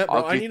 Hey, bet,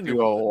 bro. I need a new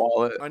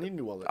wallet. I need a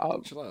new wallet.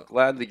 I'll Chill out.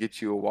 gladly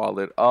get you a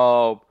wallet.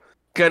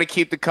 Gonna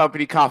keep the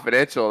company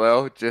confidential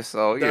though, just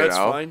so you know. That's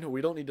fine.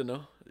 We don't need to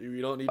know. We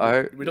don't need.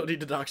 We don't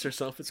need to dox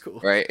ourselves. It's cool.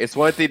 Right. It's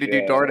one thing to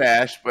do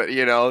DoorDash, but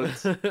you know.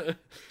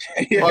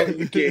 Yeah,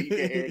 you can't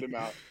air them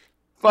out.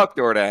 Fuck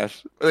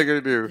DoorDash. What are they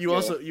gonna do? You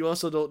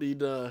also don't need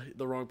the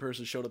wrong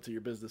person showed up to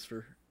your business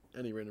for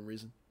any random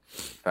reason.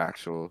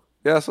 Factual.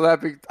 Yeah, so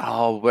that big.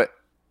 Oh, but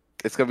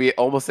it's gonna be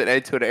almost an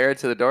end to an era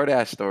to the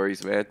DoorDash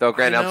stories, man. Though,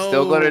 granted, I'm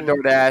still gonna know.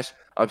 DoorDash.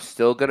 I'm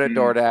still gonna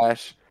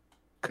DoorDash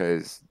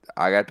because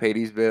I gotta pay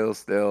these bills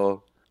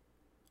still.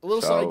 A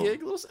little So- side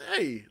gig,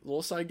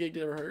 little side gig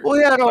never hurt. Well,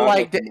 yeah, I don't Shout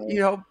like out to that. Mo. You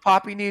know,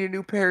 Poppy need a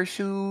new pair of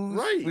shoes.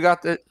 Right. We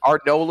got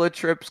our NOLA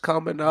trips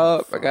coming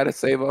up. I fuck. gotta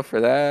save up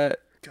for that.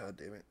 God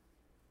damn it.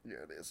 Yeah,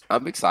 it is.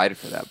 I'm excited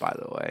for that, by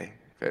the way.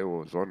 If anyone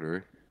was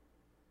wondering.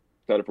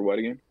 Excited for what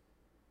again?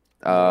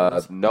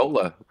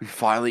 NOLA. We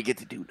finally get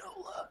to do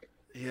NOLA.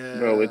 Yeah.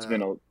 No, it's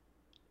been a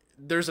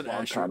There's an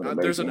long asterisk. time in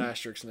the There's an making.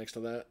 asterisk next to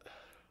that.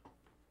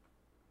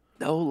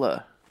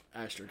 NOLA.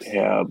 Asterisk.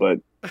 yeah, but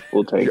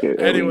we'll take it.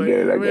 Anyway, get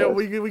it, I guess.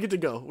 we get to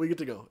go. We get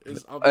to go.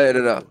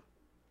 No.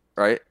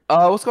 Right.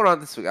 What's going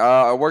on this week?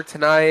 I work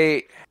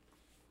tonight.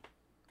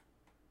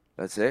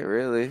 That's it,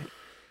 really.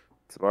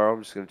 Tomorrow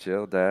I'm just gonna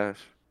chill, dash.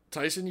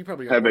 Tyson, you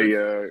probably got Have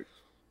work. a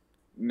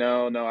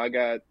no. I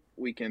got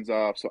weekends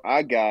off, so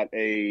I got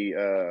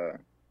a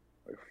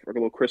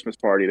little Christmas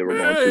party that we're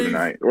going to Maeve!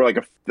 tonight. Or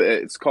like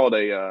it's called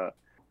a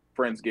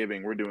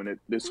Friendsgiving. We're doing it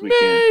this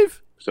weekend.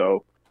 Maeve!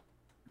 So,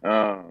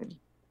 I'm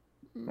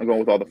going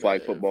with all the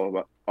flag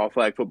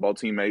football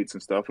teammates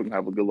and stuff. We can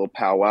have a good little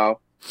powwow.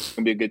 It's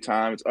gonna be a good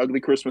time. It's ugly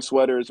Christmas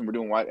sweaters, and we're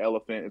doing white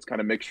elephant. It's kind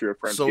of mixture of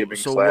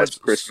Friendsgiving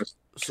 / Christmas.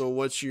 So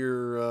what's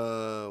your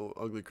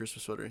ugly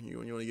Christmas sweater? You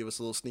want to give us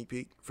a little sneak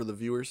peek for the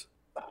viewers?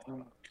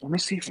 Let me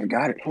see if I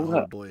got it. Hold Oh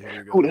up. boy, here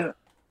we go. Hold up.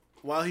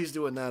 While he's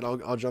doing that,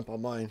 I'll jump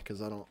on mine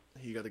because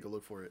he got to go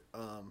look for it.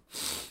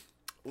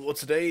 Well,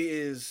 today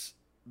is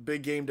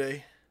big game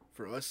day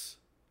for us.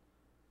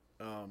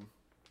 I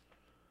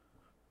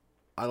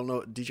don't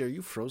know, DJ, are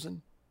you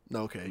frozen?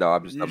 No, okay. No,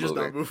 I'm just You're not just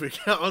moving. not moving.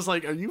 I was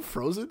like, are you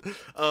frozen?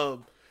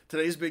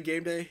 Today's big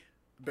game day.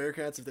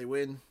 Bearcats, if they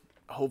win,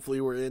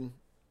 hopefully we're in.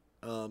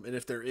 And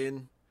if they're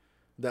in,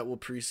 that will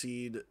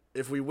precede.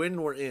 If we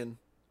win, we're in,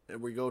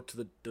 and we go to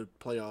the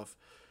playoff.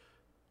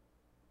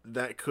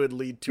 That could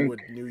lead to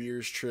a New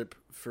Year's trip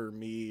for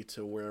me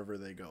to wherever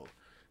they go.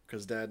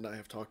 Because Dad and I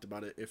have talked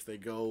about it. If they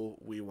go,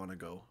 we want to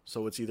go.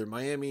 So it's either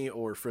Miami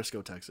or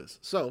Frisco, Texas.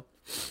 So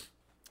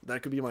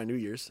that could be my New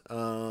Year's.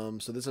 So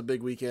this is a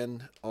big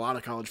weekend. A lot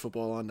of college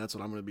football on. That's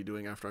what I'm going to be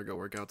doing after I go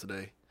work out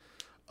today.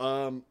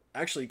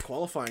 Actually,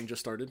 qualifying just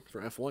started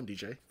for F1,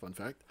 DJ. Fun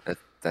fact.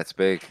 That's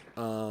big.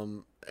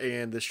 And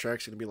this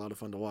track's going to be a lot of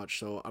fun to watch.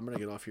 So I'm going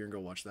to get off here and go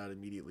watch that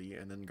immediately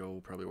and then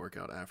go probably work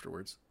out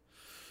afterwards.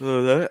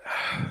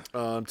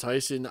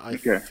 Tyson, I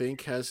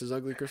think, has his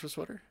ugly Christmas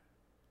sweater.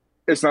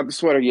 It's not the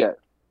sweater yet.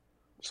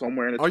 So I'm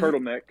wearing a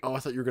turtleneck. Oh, I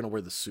thought you were going to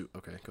wear the suit.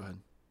 Okay, go ahead.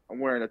 I'm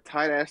wearing a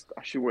tight ass.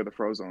 I should wear the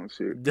Frozone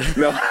suit.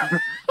 No,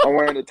 I'm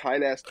wearing a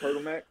tight ass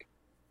turtleneck,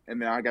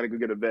 and then I got to go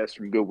get a vest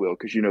from Goodwill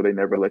because you know they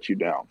never let you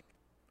down.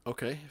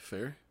 Okay,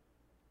 fair.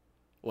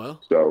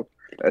 Well, So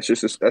that's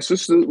just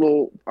a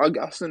little.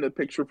 I'll send a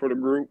picture for the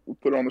group. We'll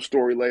put it on the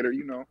story later.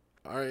 You know.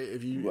 all right.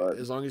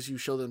 As long as you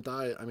show them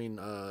thigh, I mean,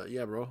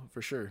 yeah, bro,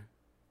 for sure.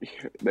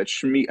 That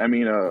Shmeat. I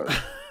mean, That's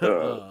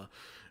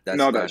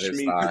no, not that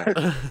his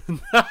Shmeat.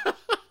 thigh.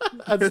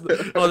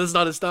 That's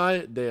not his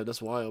thigh? Damn,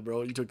 that's wild,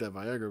 bro. You took that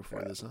Viagra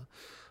before this, huh?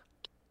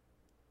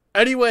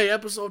 Anyway,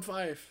 episode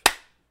 5.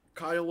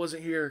 Kyle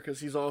wasn't here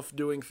because he's off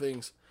doing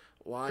things.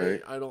 Why?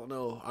 Right. I don't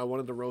know. I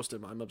wanted to roast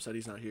him. I'm upset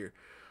he's not here.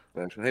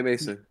 Hey,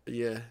 Mason.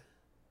 Yeah.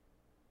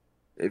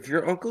 If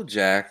your Uncle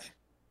Jack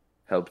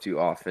helped you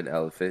off an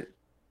elephant,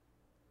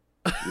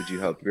 would you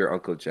help your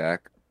Uncle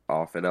Jack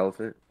off an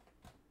elephant?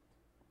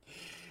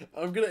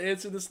 I'm going to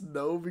answer this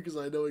no because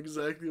I know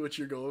exactly what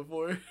you're going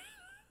for.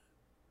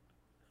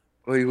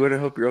 Well, you wouldn't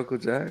help your Uncle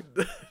Jack?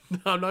 No,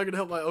 I'm not going to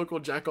help my Uncle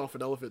Jack off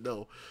an elephant,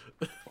 no.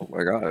 Oh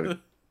my God.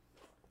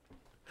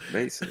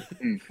 Mason.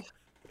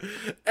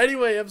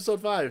 Anyway,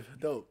 episode 5.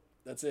 Dope.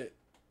 That's it.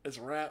 It's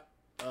a wrap.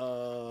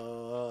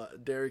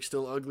 Derek's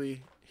still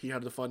ugly. He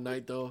had a fun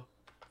night, though,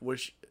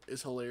 which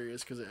is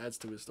hilarious because it adds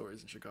to his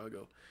stories in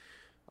Chicago.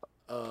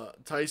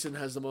 Tyson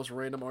has the most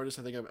random artist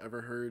I think I've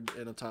ever heard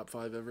in a top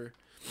 5 ever.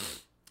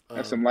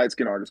 That's some light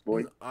skin artist,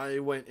 boy. I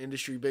went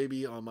industry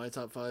baby on my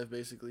top 5,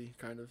 basically,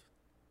 kind of.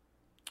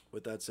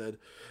 With that said,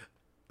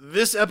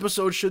 this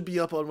episode should be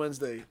up on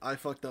Wednesday. I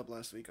fucked up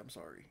last week. I'm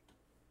sorry.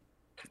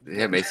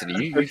 Yeah, Mason,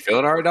 you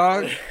feeling our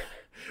dog?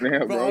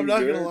 Yeah, Bro, I'm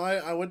not good. gonna lie.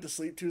 I went to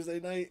sleep Tuesday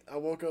night. I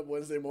woke up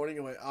Wednesday morning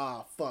and went,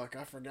 fuck,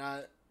 I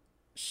forgot.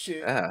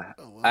 Shit. Yeah.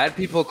 Oh, well. I had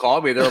people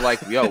call me. They're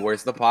like, yo,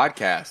 where's the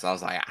podcast? I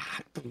was like,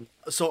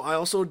 So I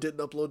also didn't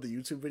upload the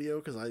YouTube video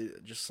because I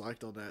just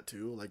slacked on that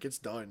too. Like, it's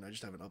done. I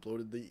just haven't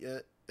uploaded it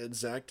yet. And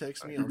Zach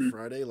texted me on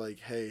Friday like,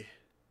 hey,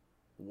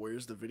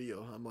 where's the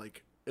video? I'm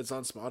like, it's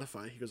on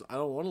Spotify. He goes, I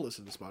don't want to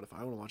listen to Spotify.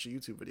 I want to watch a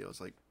YouTube video. It's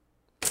like,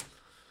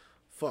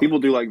 fuck. People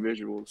do like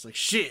visuals. It's like,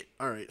 shit.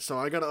 All right, so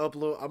I gotta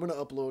upload. I'm gonna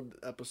upload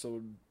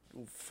episode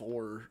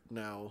 4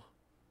 now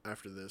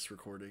after this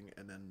recording,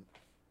 and then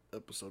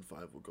episode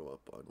 5 will go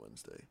up on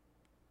Wednesday.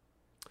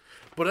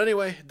 But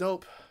anyway,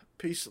 dope.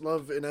 Peace,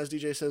 love, and as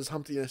DJ says,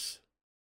 humptiness.